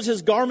 covers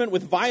his garment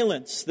with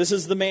violence. This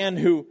is the man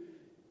who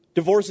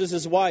divorces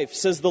his wife,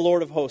 says the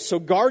Lord of hosts. So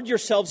guard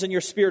yourselves in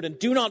your spirit and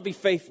do not be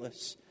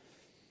faithless.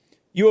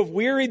 You have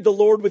wearied the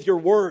Lord with your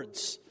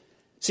words.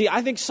 See,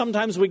 I think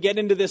sometimes we get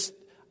into this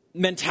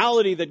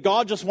mentality that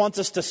God just wants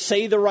us to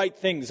say the right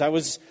things. I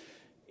was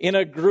in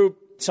a group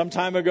some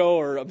time ago,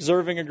 or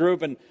observing a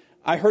group, and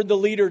I heard the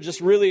leader just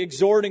really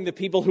exhorting the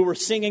people who were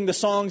singing the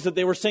songs that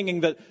they were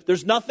singing, that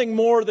there's nothing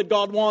more that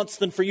God wants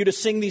than for you to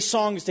sing these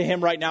songs to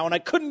Him right now. And I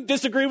couldn't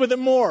disagree with him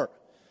more.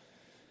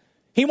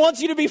 He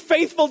wants you to be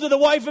faithful to the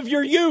wife of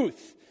your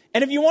youth.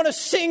 And if you want to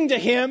sing to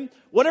Him,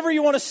 whatever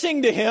you want to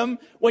sing to Him,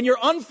 when you're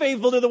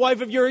unfaithful to the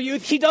wife of your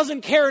youth, He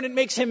doesn't care, and it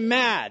makes Him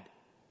mad.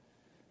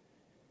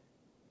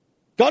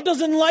 God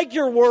doesn't like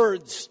your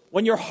words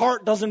when your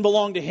heart doesn't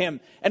belong to Him.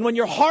 And when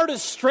your heart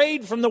is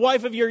strayed from the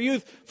wife of your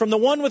youth, from the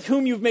one with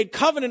whom you've made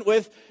covenant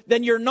with,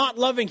 then you're not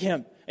loving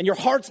Him. And your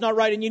heart's not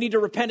right, and you need to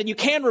repent, and you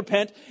can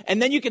repent,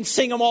 and then you can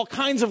sing Him all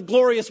kinds of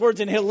glorious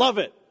words, and He'll love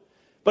it.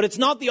 But it's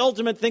not the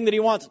ultimate thing that He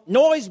wants.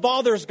 Noise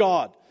bothers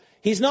God.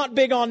 He's not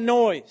big on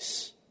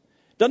noise.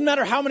 Doesn't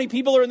matter how many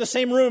people are in the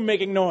same room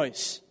making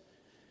noise.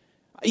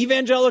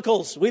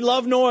 Evangelicals, we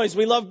love noise.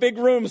 We love big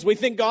rooms. We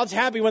think God's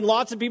happy when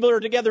lots of people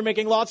are together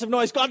making lots of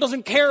noise. God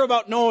doesn't care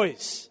about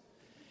noise.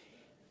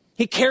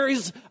 He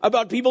cares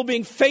about people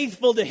being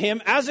faithful to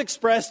Him, as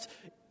expressed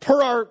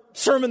per our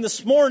sermon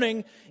this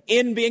morning,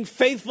 in being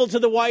faithful to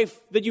the wife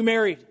that you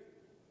married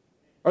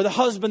or the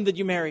husband that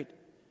you married.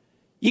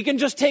 You can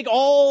just take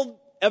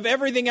all of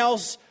everything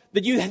else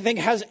that you think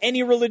has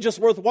any religious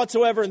worth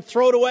whatsoever and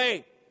throw it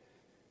away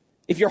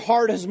if your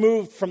heart has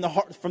moved from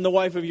the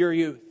wife of your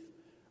youth.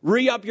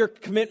 Re-up your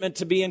commitment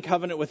to be in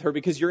covenant with her,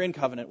 because you're in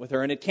covenant with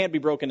her, and it can't be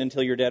broken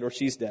until you're dead or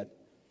she's dead.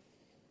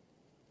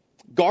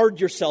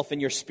 Guard yourself in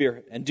your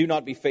spirit and do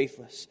not be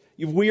faithless.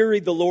 You've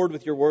wearied the Lord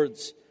with your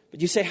words. But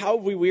you say, how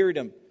have we wearied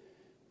Him?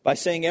 By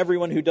saying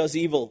everyone who does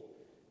evil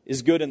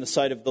is good in the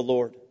sight of the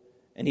Lord,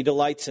 and He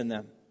delights in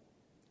them.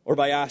 Or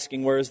by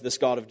asking, where is this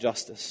God of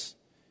justice?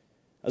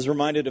 I was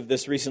reminded of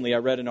this recently. I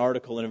read an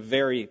article in a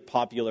very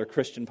popular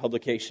Christian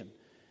publication,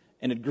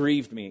 and it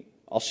grieved me.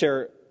 I'll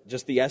share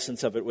just the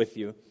essence of it with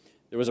you.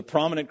 There was a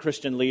prominent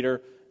Christian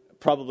leader,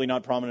 probably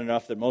not prominent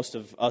enough that most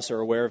of us are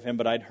aware of him,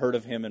 but I'd heard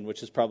of him, and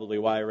which is probably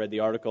why I read the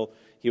article.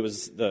 He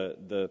was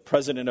the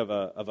president of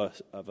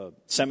a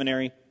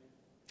seminary,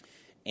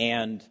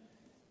 and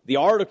the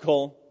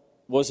article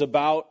was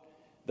about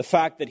the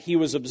fact that he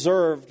was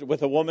observed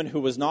with a woman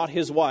who was not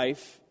his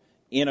wife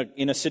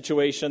in a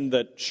situation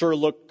that sure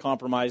looked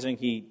compromising.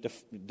 He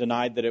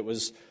denied that it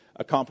was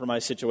a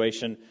compromised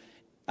situation.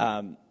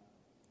 And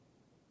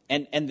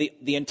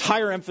the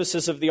entire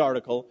emphasis of the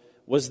article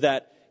was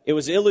that it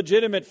was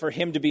illegitimate for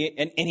him to be,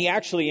 and he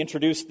actually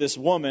introduced this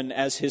woman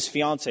as his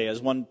fiancée,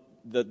 as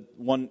the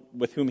one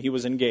with whom he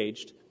was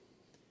engaged.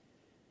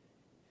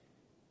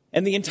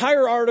 And the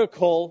entire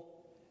article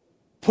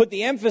put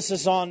the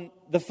emphasis on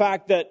the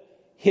fact that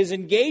his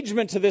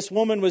engagement to this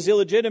woman was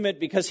illegitimate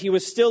because he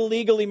was still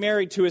legally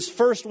married to his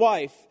first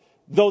wife,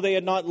 though they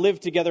had not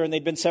lived together and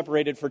they'd been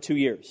separated for 2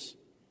 years.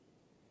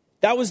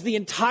 That was the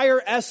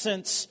entire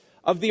essence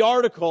of the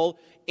article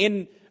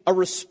in a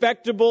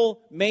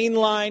respectable,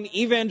 mainline,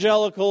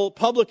 evangelical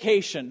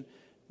publication.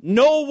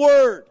 No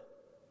word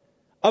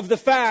of the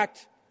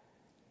fact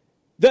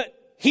that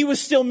he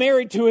was still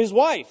married to his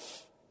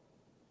wife.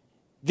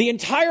 The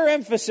entire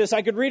emphasis,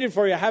 I could read it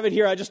for you. I have it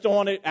here. I just don't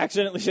want to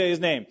accidentally say his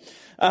name.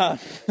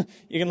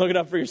 You can look it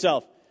up for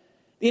yourself.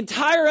 The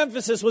entire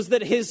emphasis was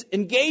that his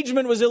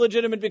engagement was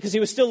illegitimate because he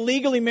was still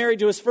legally married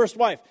to his first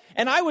wife.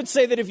 And I would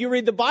say that if you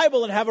read the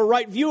Bible and have a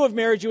right view of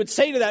marriage, you would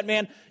say to that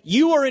man,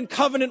 you are in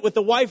covenant with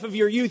the wife of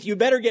your youth. You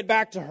better get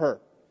back to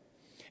her.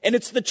 And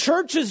it's the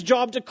church's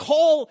job to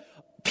call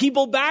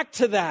people back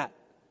to that.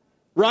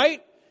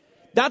 Right?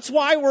 That's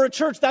why we're a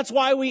church. That's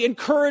why we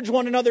encourage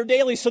one another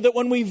daily, so that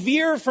when we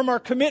veer from our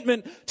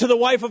commitment to the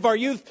wife of our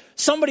youth,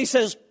 somebody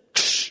says,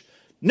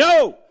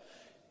 no,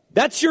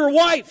 that's your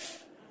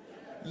wife.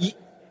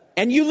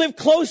 And you live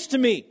close to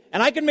me.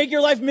 And I can make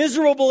your life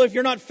miserable if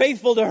you're not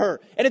faithful to her.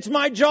 And it's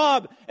my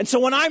job. And so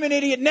when I'm an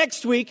idiot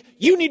next week,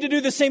 you need to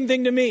do the same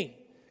thing to me.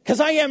 Because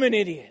I am an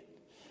idiot.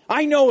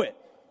 I know it.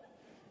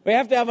 We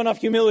have to have enough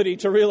humility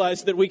to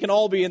realize that we can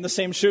all be in the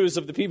same shoes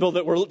of the people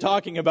that we're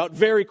talking about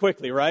very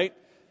quickly, right?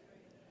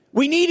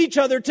 We need each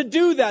other to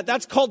do that.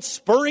 That's called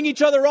spurring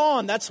each other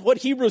on. That's what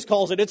Hebrews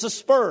calls it. It's a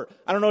spur.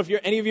 I don't know if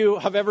any of you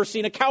have ever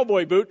seen a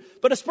cowboy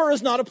boot, but a spur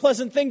is not a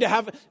pleasant thing to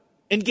have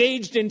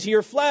engaged into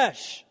your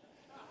flesh.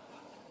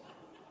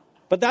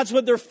 But that's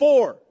what they're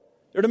for.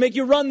 They're to make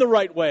you run the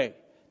right way.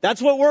 That's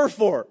what we're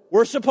for.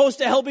 We're supposed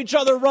to help each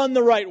other run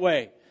the right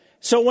way.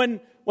 So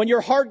when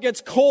your heart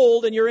gets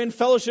cold and you're in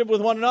fellowship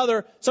with one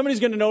another, somebody's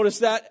going to notice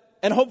that,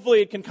 and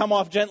hopefully it can come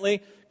off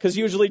gently, because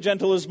usually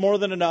gentle is more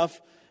than enough.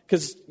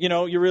 Because,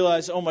 you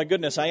realize, oh my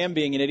goodness, I am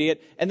being an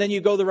idiot. And then you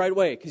go the right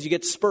way because you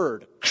get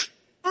spurred.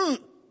 It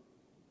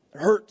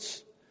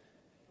hurts.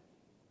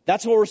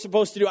 That's what we're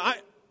supposed to do. I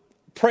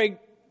pray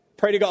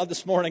to God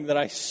this morning that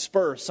I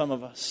spur some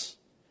of us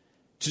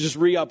to just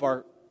re-up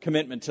our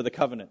commitment to the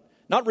covenant.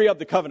 Not re-up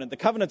the covenant. The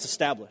covenant's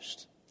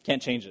established.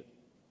 Can't change it.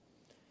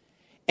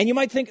 And you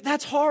might think,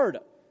 that's hard.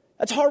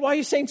 That's hard. Why are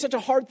you saying such a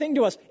hard thing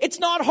to us? It's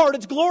not hard.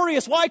 It's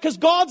glorious. Why? Because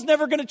God's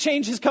never going to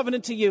change His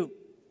covenant to you.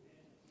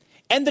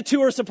 And the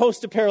two are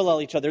supposed to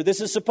parallel each other.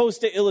 This is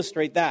supposed to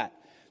illustrate that.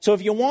 So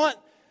if you want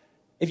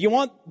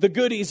the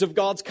goodies of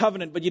God's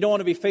covenant, but you don't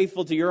want to be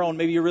faithful to your own,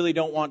 maybe you really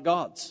don't want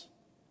God's.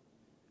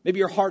 Maybe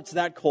your heart's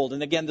that cold.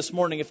 And again, this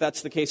morning, if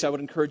that's the case, I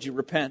would encourage you to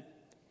repent.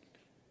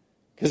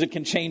 Because it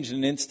can change in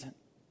an instant.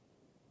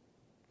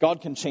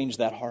 God can change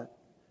that heart.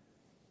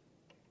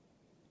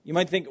 You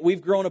might think,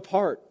 we've grown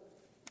apart.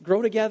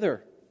 Grow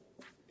together.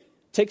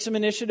 Take some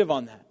initiative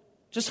on that.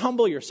 Just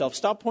humble yourself.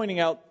 Stop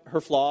pointing out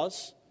her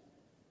flaws.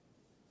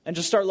 And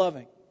just start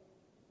loving.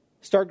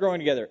 Start growing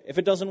together. If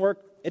it doesn't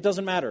work, it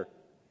doesn't matter.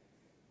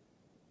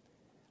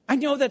 I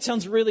know that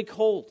sounds really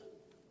cold.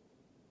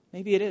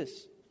 Maybe it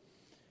is.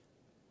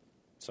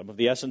 Some of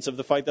the essence of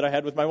the fight that I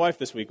had with my wife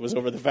this week was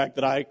over the fact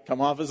that I come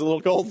off as a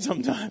little cold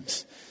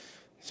sometimes.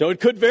 So it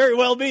could very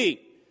well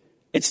be.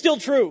 It's still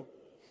true.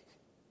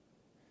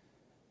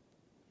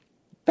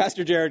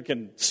 Pastor Jared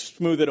can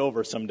smooth it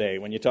over someday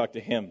when you talk to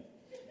him.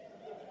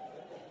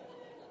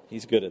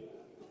 He's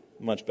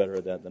much better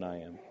at that than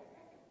I am.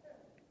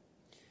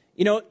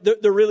 You know,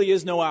 there really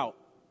is no out.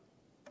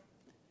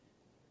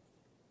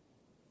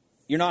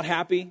 You're not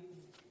happy.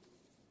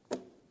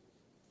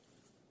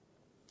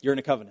 You're in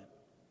a covenant.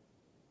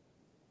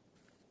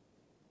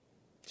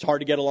 It's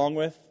hard to get along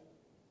with.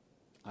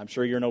 I'm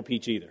sure you're no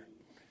peach either.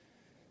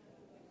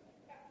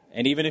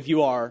 And even if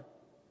you are,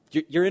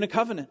 you're in a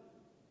covenant.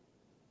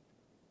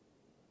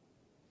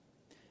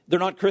 They're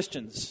not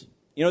Christians.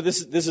 You know,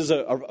 this is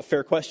a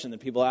fair question that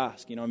people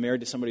ask. You know, I'm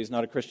married to somebody who's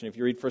not a Christian. If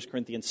you read 1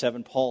 Corinthians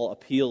 7, Paul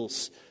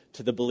appeals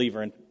to the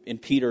believer, and in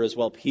Peter as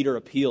well. Peter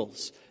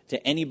appeals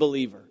to any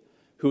believer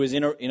who is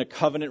in a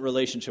covenant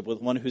relationship with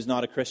one who's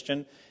not a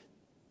Christian.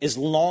 As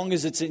long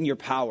as it's in your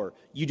power,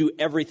 you do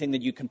everything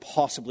that you can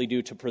possibly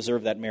do to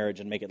preserve that marriage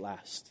and make it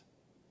last.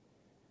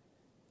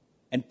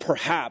 And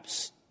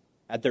perhaps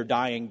at their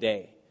dying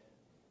day,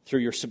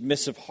 through your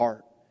submissive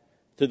heart,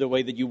 through the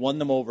way that you won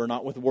them over,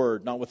 not with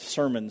word, not with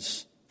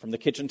sermons from the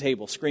kitchen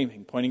table,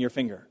 screaming, pointing your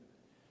finger,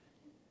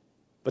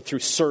 but through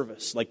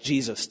service like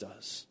Jesus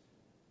does,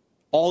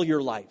 all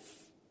your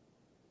life.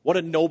 What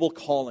a noble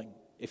calling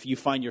if you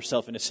find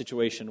yourself in a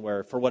situation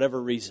where, for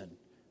whatever reason,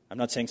 I'm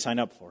not saying sign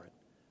up for it,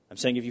 I'm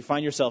saying if you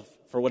find yourself,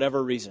 for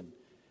whatever reason,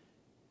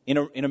 in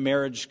a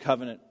marriage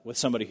covenant with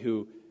somebody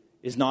who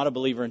is not a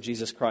believer in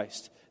Jesus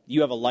Christ,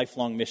 you have a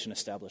lifelong mission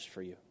established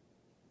for you.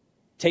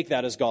 Take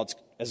that as God's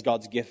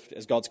gift,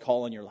 as God's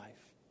call in your life.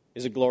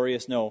 Is it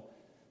glorious? No,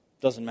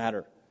 doesn't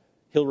matter.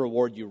 He'll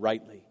reward you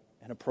rightly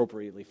and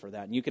appropriately for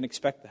that, and you can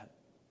expect that.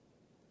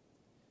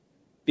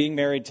 Being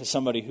married to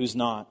somebody who's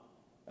not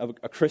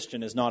a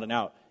Christian is not an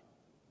out.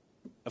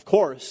 Of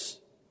course,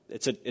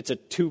 it's a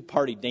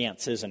two-party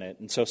dance, isn't it?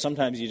 And so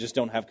sometimes you just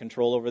don't have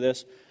control over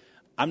this.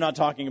 I'm not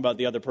talking about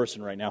the other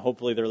person right now.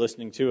 Hopefully they're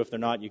listening too. If they're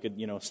not, you could,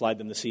 slide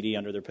them the CD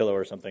under their pillow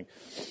or something.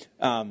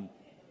 I'm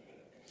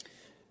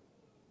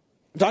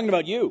talking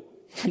about you.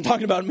 I'm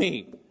talking about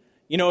me.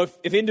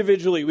 If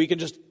individually we can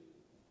just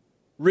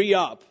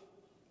re-up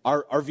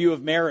our view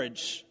of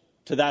marriage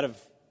to that of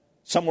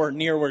somewhere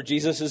near where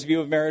Jesus' view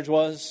of marriage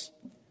was,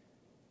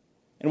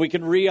 and we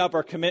can re-up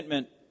our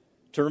commitment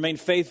to remain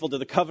faithful to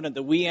the covenant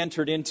that we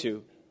entered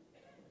into,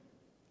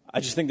 I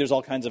just think there's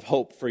all kinds of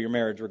hope for your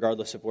marriage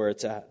regardless of where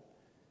it's at.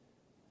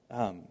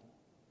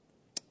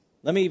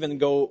 Let me even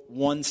go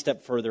one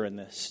step further in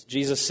this.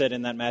 Jesus said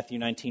in that Matthew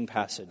 19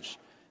 passage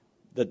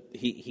that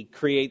he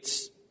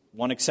creates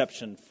one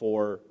exception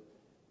for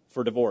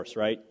divorce,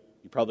 right?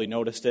 You probably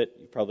noticed it.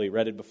 You probably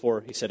read it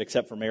before. He said,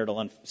 except for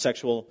marital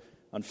sexual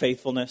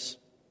unfaithfulness.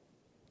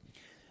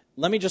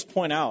 Let me just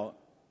point out,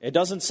 it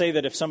doesn't say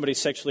that if somebody's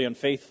sexually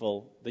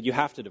unfaithful that you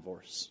have to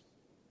divorce.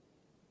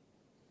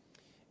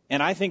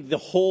 And I think the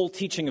whole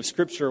teaching of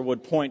Scripture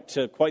would point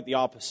to quite the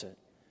opposite.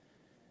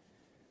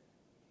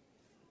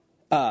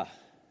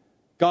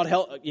 God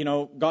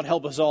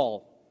help us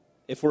all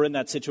if we're in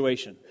that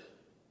situation.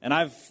 And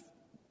I've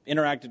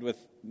interacted with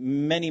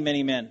many,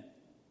 many men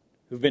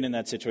who've been in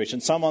that situation.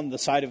 Some on the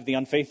side of the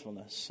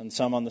unfaithfulness, and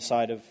some on the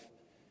side of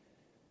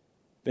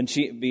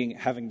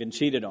having been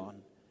cheated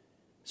on.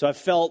 So I've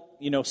felt,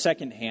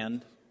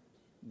 secondhand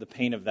the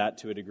pain of that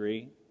to a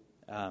degree.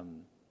 But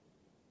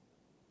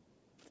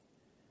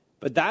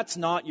that's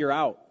not your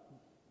out.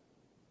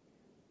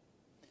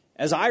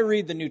 As I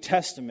read the New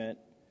Testament,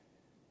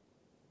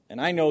 and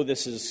I know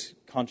this is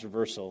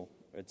controversial,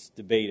 it's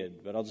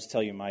debated, but I'll just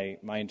tell you my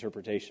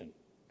interpretation.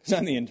 Because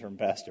I'm the interim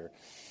pastor.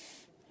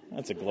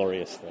 That's a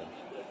glorious thing.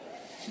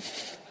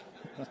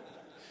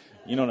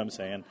 You know what I'm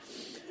saying?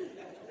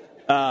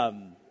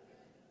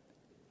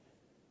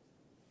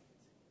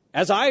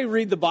 As I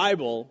read the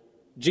Bible,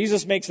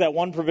 Jesus makes that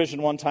one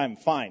provision one time.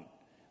 Fine.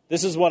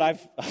 This is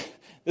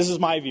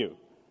my view.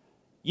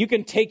 You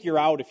can take your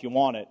out if you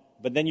want it,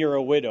 but then you're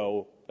a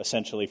widow,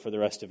 essentially, for the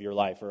rest of your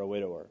life, or a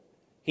widower.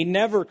 He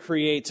never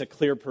creates a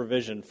clear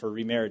provision for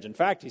remarriage. In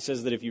fact, he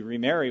says that if you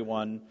remarry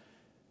one,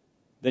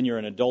 then you're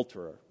an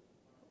adulterer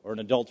or an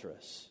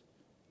adulteress.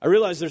 I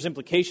realize there's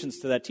implications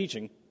to that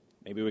teaching.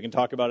 Maybe we can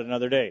talk about it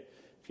another day.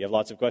 If you have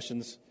lots of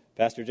questions,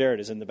 Pastor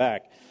Jared is in the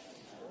back.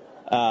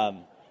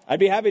 I'd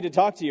be happy to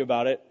talk to you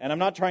about it, and I'm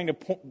not trying to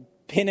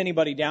pin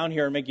anybody down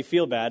here and make you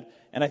feel bad.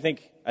 And I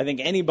think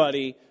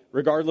anybody,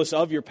 regardless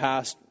of your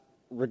past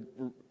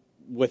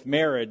with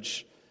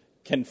marriage,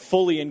 can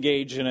fully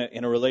engage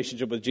in a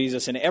relationship with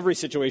Jesus. And every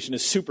situation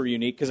is super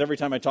unique, because every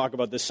time I talk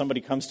about this,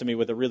 somebody comes to me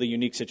with a really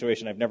unique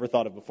situation I've never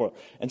thought of before.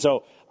 And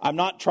so I'm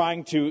not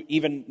trying to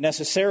even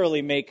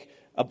necessarily make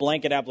a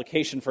blanket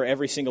application for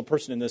every single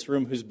person in this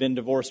room who's been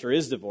divorced or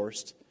is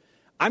divorced.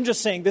 I'm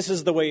just saying this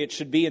is the way it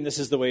should be, and this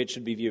is the way it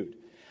should be viewed.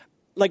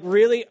 Like,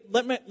 really,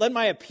 let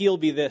my appeal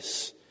be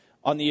this.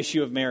 on the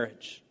issue of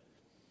marriage.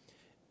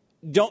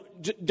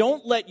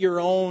 Don't let your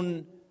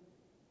own...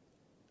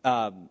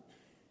 let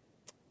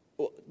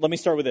me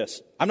start with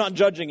this. I'm not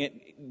judging it.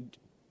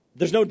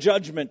 There's no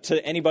judgment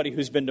to anybody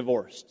who's been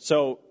divorced.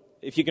 So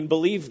if you can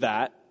believe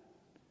that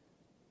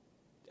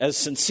as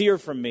sincere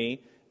from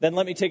me, then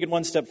let me take it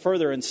one step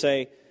further and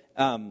say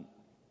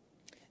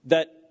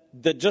that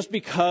just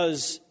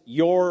because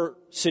your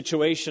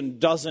situation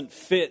doesn't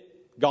fit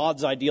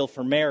God's ideal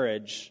for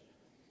marriage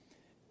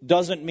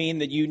doesn't mean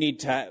that you need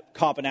to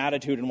cop an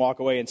attitude and walk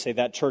away and say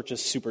that church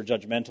is super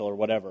judgmental or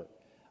whatever.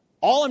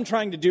 All I'm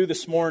trying to do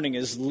this morning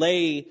is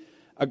lay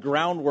a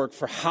groundwork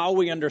for how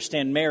we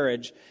understand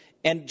marriage.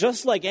 And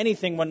just like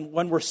anything,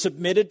 when we're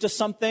submitted to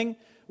something,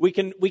 we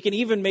can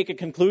even make a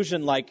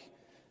conclusion like,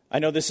 I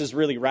know this is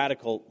really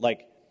radical,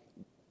 like,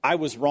 I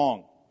was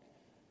wrong.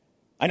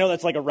 I know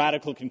that's like a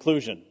radical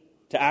conclusion,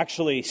 to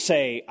actually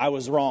say I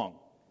was wrong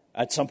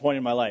at some point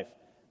in my life.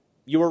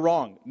 You were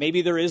wrong.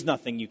 Maybe there is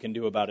nothing you can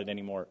do about it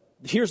anymore.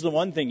 Here's the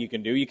one thing you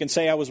can do. You can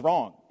say I was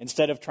wrong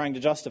instead of trying to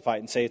justify it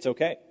and say it's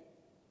okay.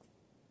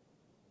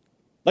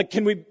 Like,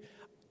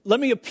 let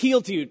me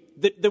appeal to you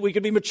that we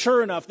could be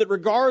mature enough that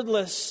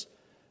regardless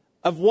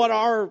of what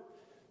our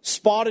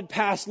spotted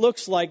past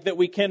looks like, that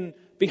we can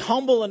be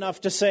humble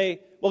enough to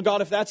say, well,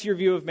 God, if that's your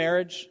view of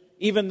marriage,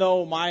 even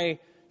though my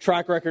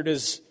track record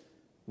is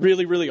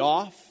really, really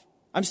off,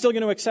 I'm still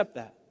going to accept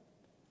that.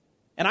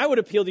 And I would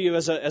appeal to you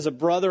as a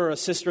brother or a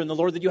sister in the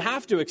Lord that you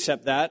have to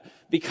accept that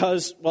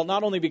because, well,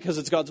 not only because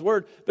it's God's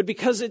word, but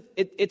because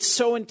it's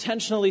so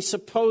intentionally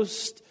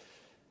supposed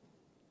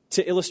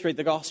to illustrate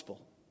the gospel.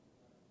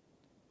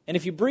 And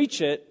if you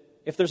breach it,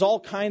 if there's all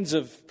kinds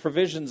of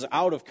provisions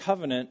out of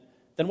covenant,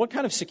 then what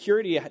kind of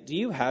security do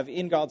you have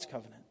in God's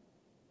covenant?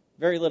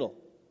 Very little.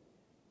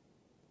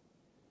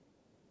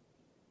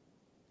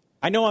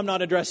 I know I'm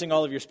not addressing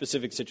all of your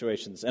specific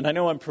situations, and I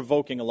know I'm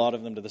provoking a lot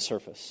of them to the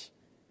surface.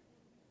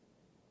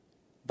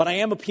 But I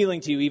am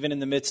appealing to you even in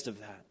the midst of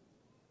that.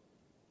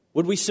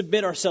 Would we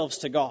submit ourselves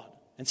to God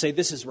and say,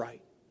 this is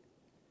right?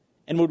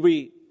 And would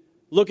we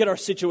look at our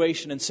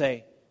situation and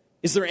say,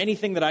 is there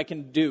anything that I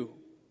can do?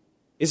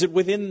 Is it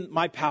within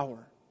my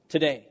power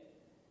today,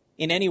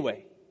 in any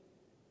way,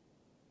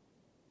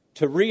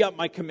 to re-up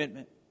my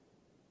commitment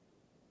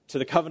to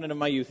the covenant of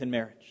my youth in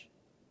marriage?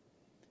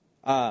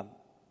 I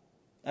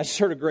just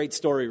heard a great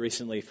story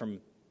recently from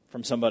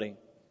somebody.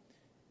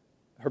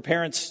 Her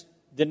parents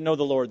didn't know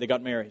the Lord. They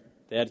got married.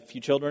 They had a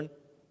few children.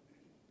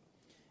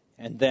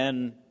 And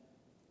then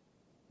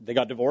they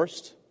got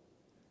divorced.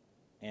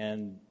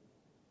 And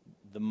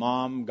the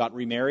mom got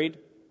remarried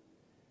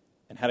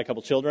and had a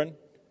couple children.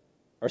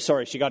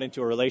 She got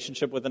into a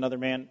relationship with another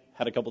man,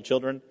 had a couple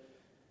children.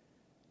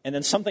 And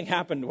then something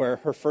happened where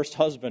her first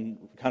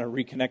husband kind of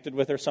reconnected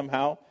with her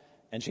somehow.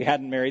 And she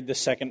hadn't married the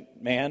second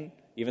man,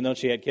 even though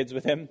she had kids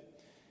with him.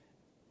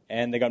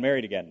 And they got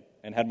married again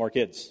and had more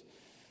kids.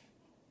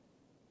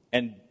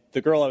 And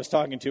the girl I was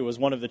talking to was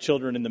one of the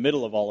children in the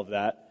middle of all of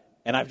that.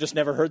 And I've just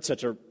never heard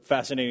such a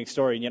fascinating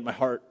story. And yet my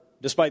heart,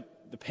 despite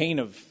the pain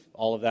of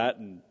all of that,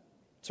 and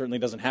certainly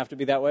doesn't have to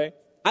be that way,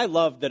 I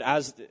love that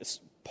as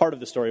part of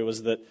the story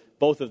was that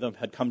both of them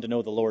had come to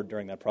know the Lord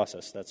during that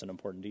process. That's an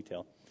important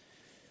detail.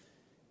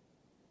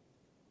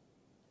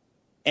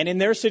 And in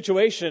their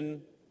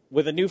situation,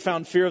 with a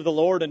newfound fear of the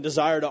Lord and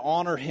desire to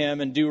honor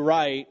Him and do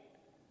right,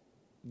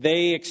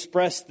 they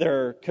expressed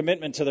their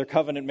commitment to their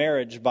covenant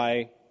marriage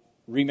by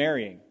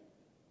remarrying.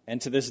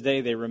 And to this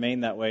day, they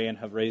remain that way and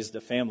have raised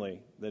a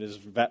family that is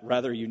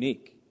rather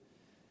unique.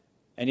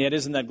 And yet,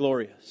 isn't that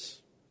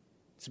glorious?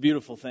 It's a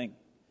beautiful thing.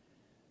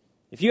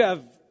 If you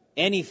have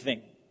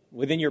anything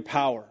within your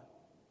power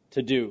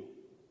to do,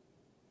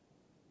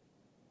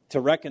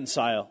 to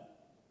reconcile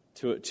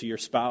to your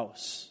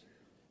spouse,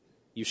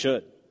 you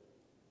should.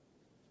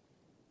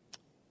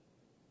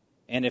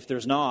 And if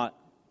there's not,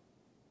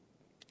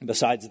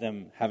 besides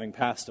them having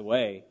passed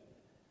away,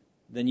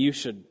 then you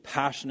should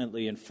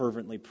passionately and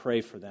fervently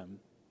pray for them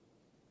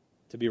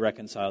to be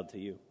reconciled to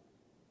you.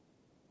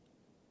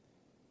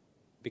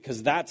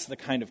 Because that's the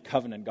kind of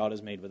covenant God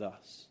has made with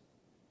us.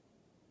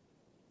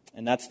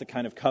 And that's the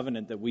kind of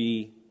covenant that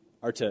we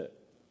are to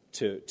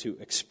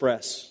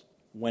express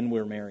when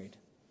we're married.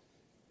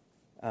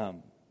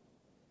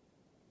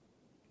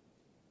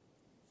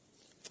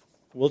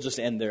 We'll just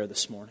end there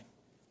this morning.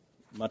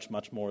 Much,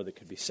 much more that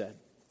could be said.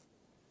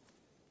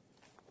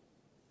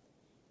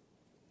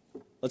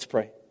 Let's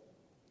pray.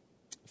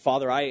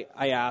 Father, I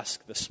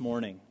ask this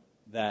morning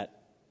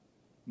that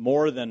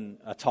more than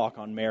a talk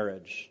on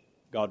marriage,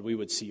 God, we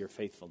would see your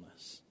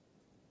faithfulness.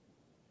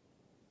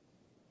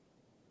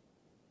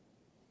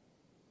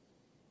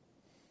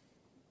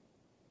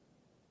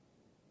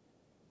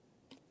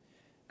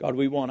 God,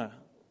 we want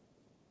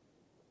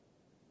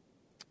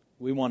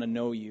to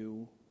know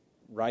you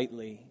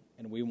rightly,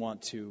 and we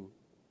want to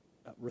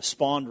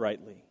respond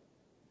rightly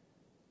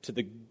to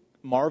the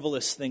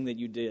marvelous thing that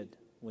you did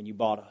when you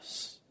bought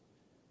us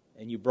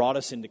and you brought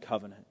us into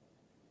covenant,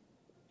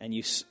 and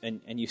you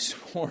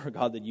swore,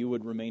 God, that you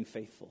would remain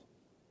faithful.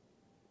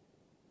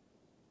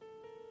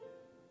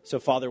 So,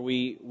 Father,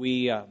 we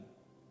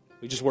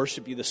just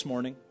worship you this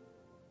morning.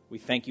 We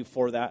thank you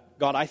for that.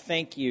 God, I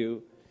thank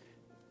you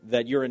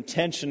that your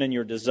intention and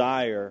your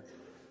desire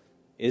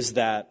is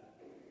that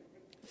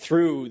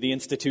through the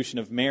institution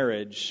of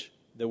marriage,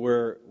 that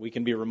we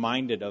can be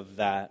reminded of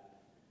that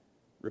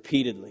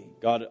repeatedly.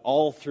 God,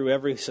 all through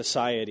every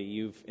society,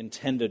 you've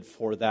intended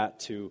for that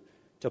to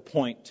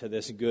point to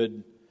this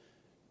good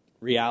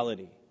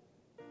reality.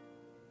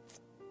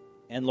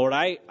 And Lord,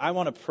 I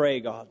want to pray,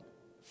 God,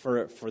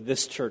 for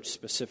this church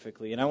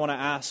specifically. And I want to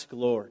ask,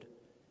 Lord,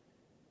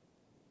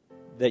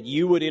 that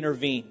you would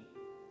intervene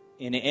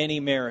in any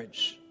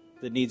marriage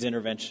that needs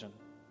intervention.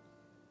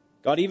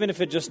 God, even if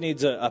it just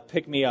needs a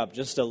pick-me-up,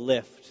 just a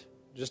lift,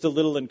 just a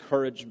little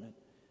encouragement,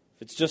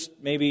 if it's just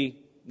maybe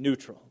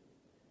neutral,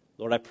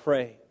 Lord, I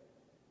pray,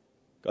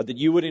 God, that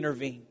you would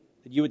intervene,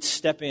 that you would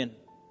step in.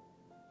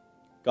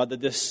 God,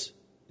 that this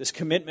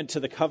commitment to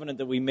the covenant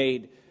that we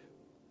made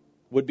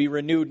would be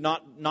renewed,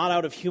 not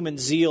out of human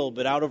zeal,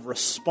 but out of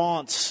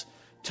response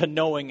to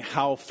knowing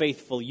how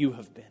faithful you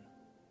have been.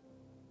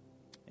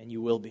 And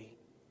you will be.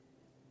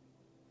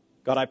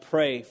 God, I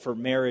pray for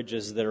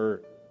marriages that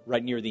are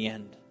right near the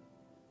end,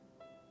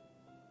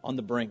 on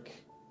the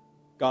brink.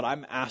 God,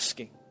 I'm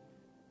asking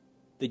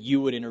that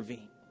you would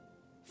intervene.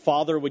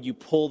 Father, would you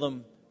pull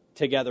them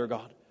together,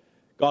 God?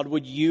 God,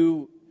 would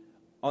you,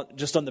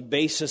 just on the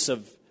basis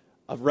of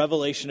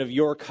revelation of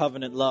your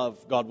covenant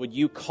love, God, would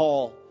you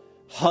call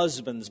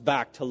husbands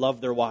back to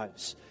love their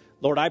wives?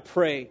 Lord, I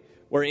pray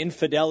where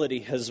infidelity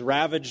has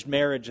ravaged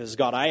marriages,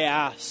 God, I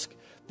ask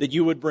that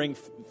you would bring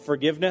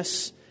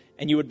forgiveness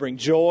and you would bring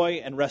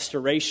joy and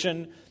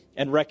restoration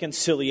and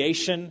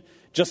reconciliation,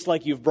 just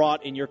like you've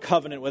brought in your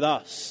covenant with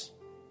us.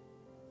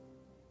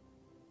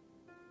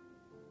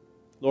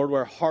 Lord,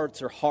 where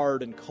hearts are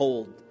hard and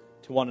cold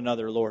to one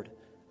another, Lord,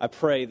 I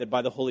pray that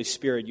by the Holy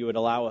Spirit you would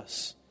allow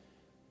us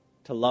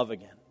to love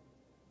again.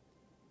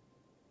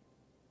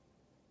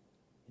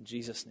 In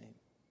Jesus' name.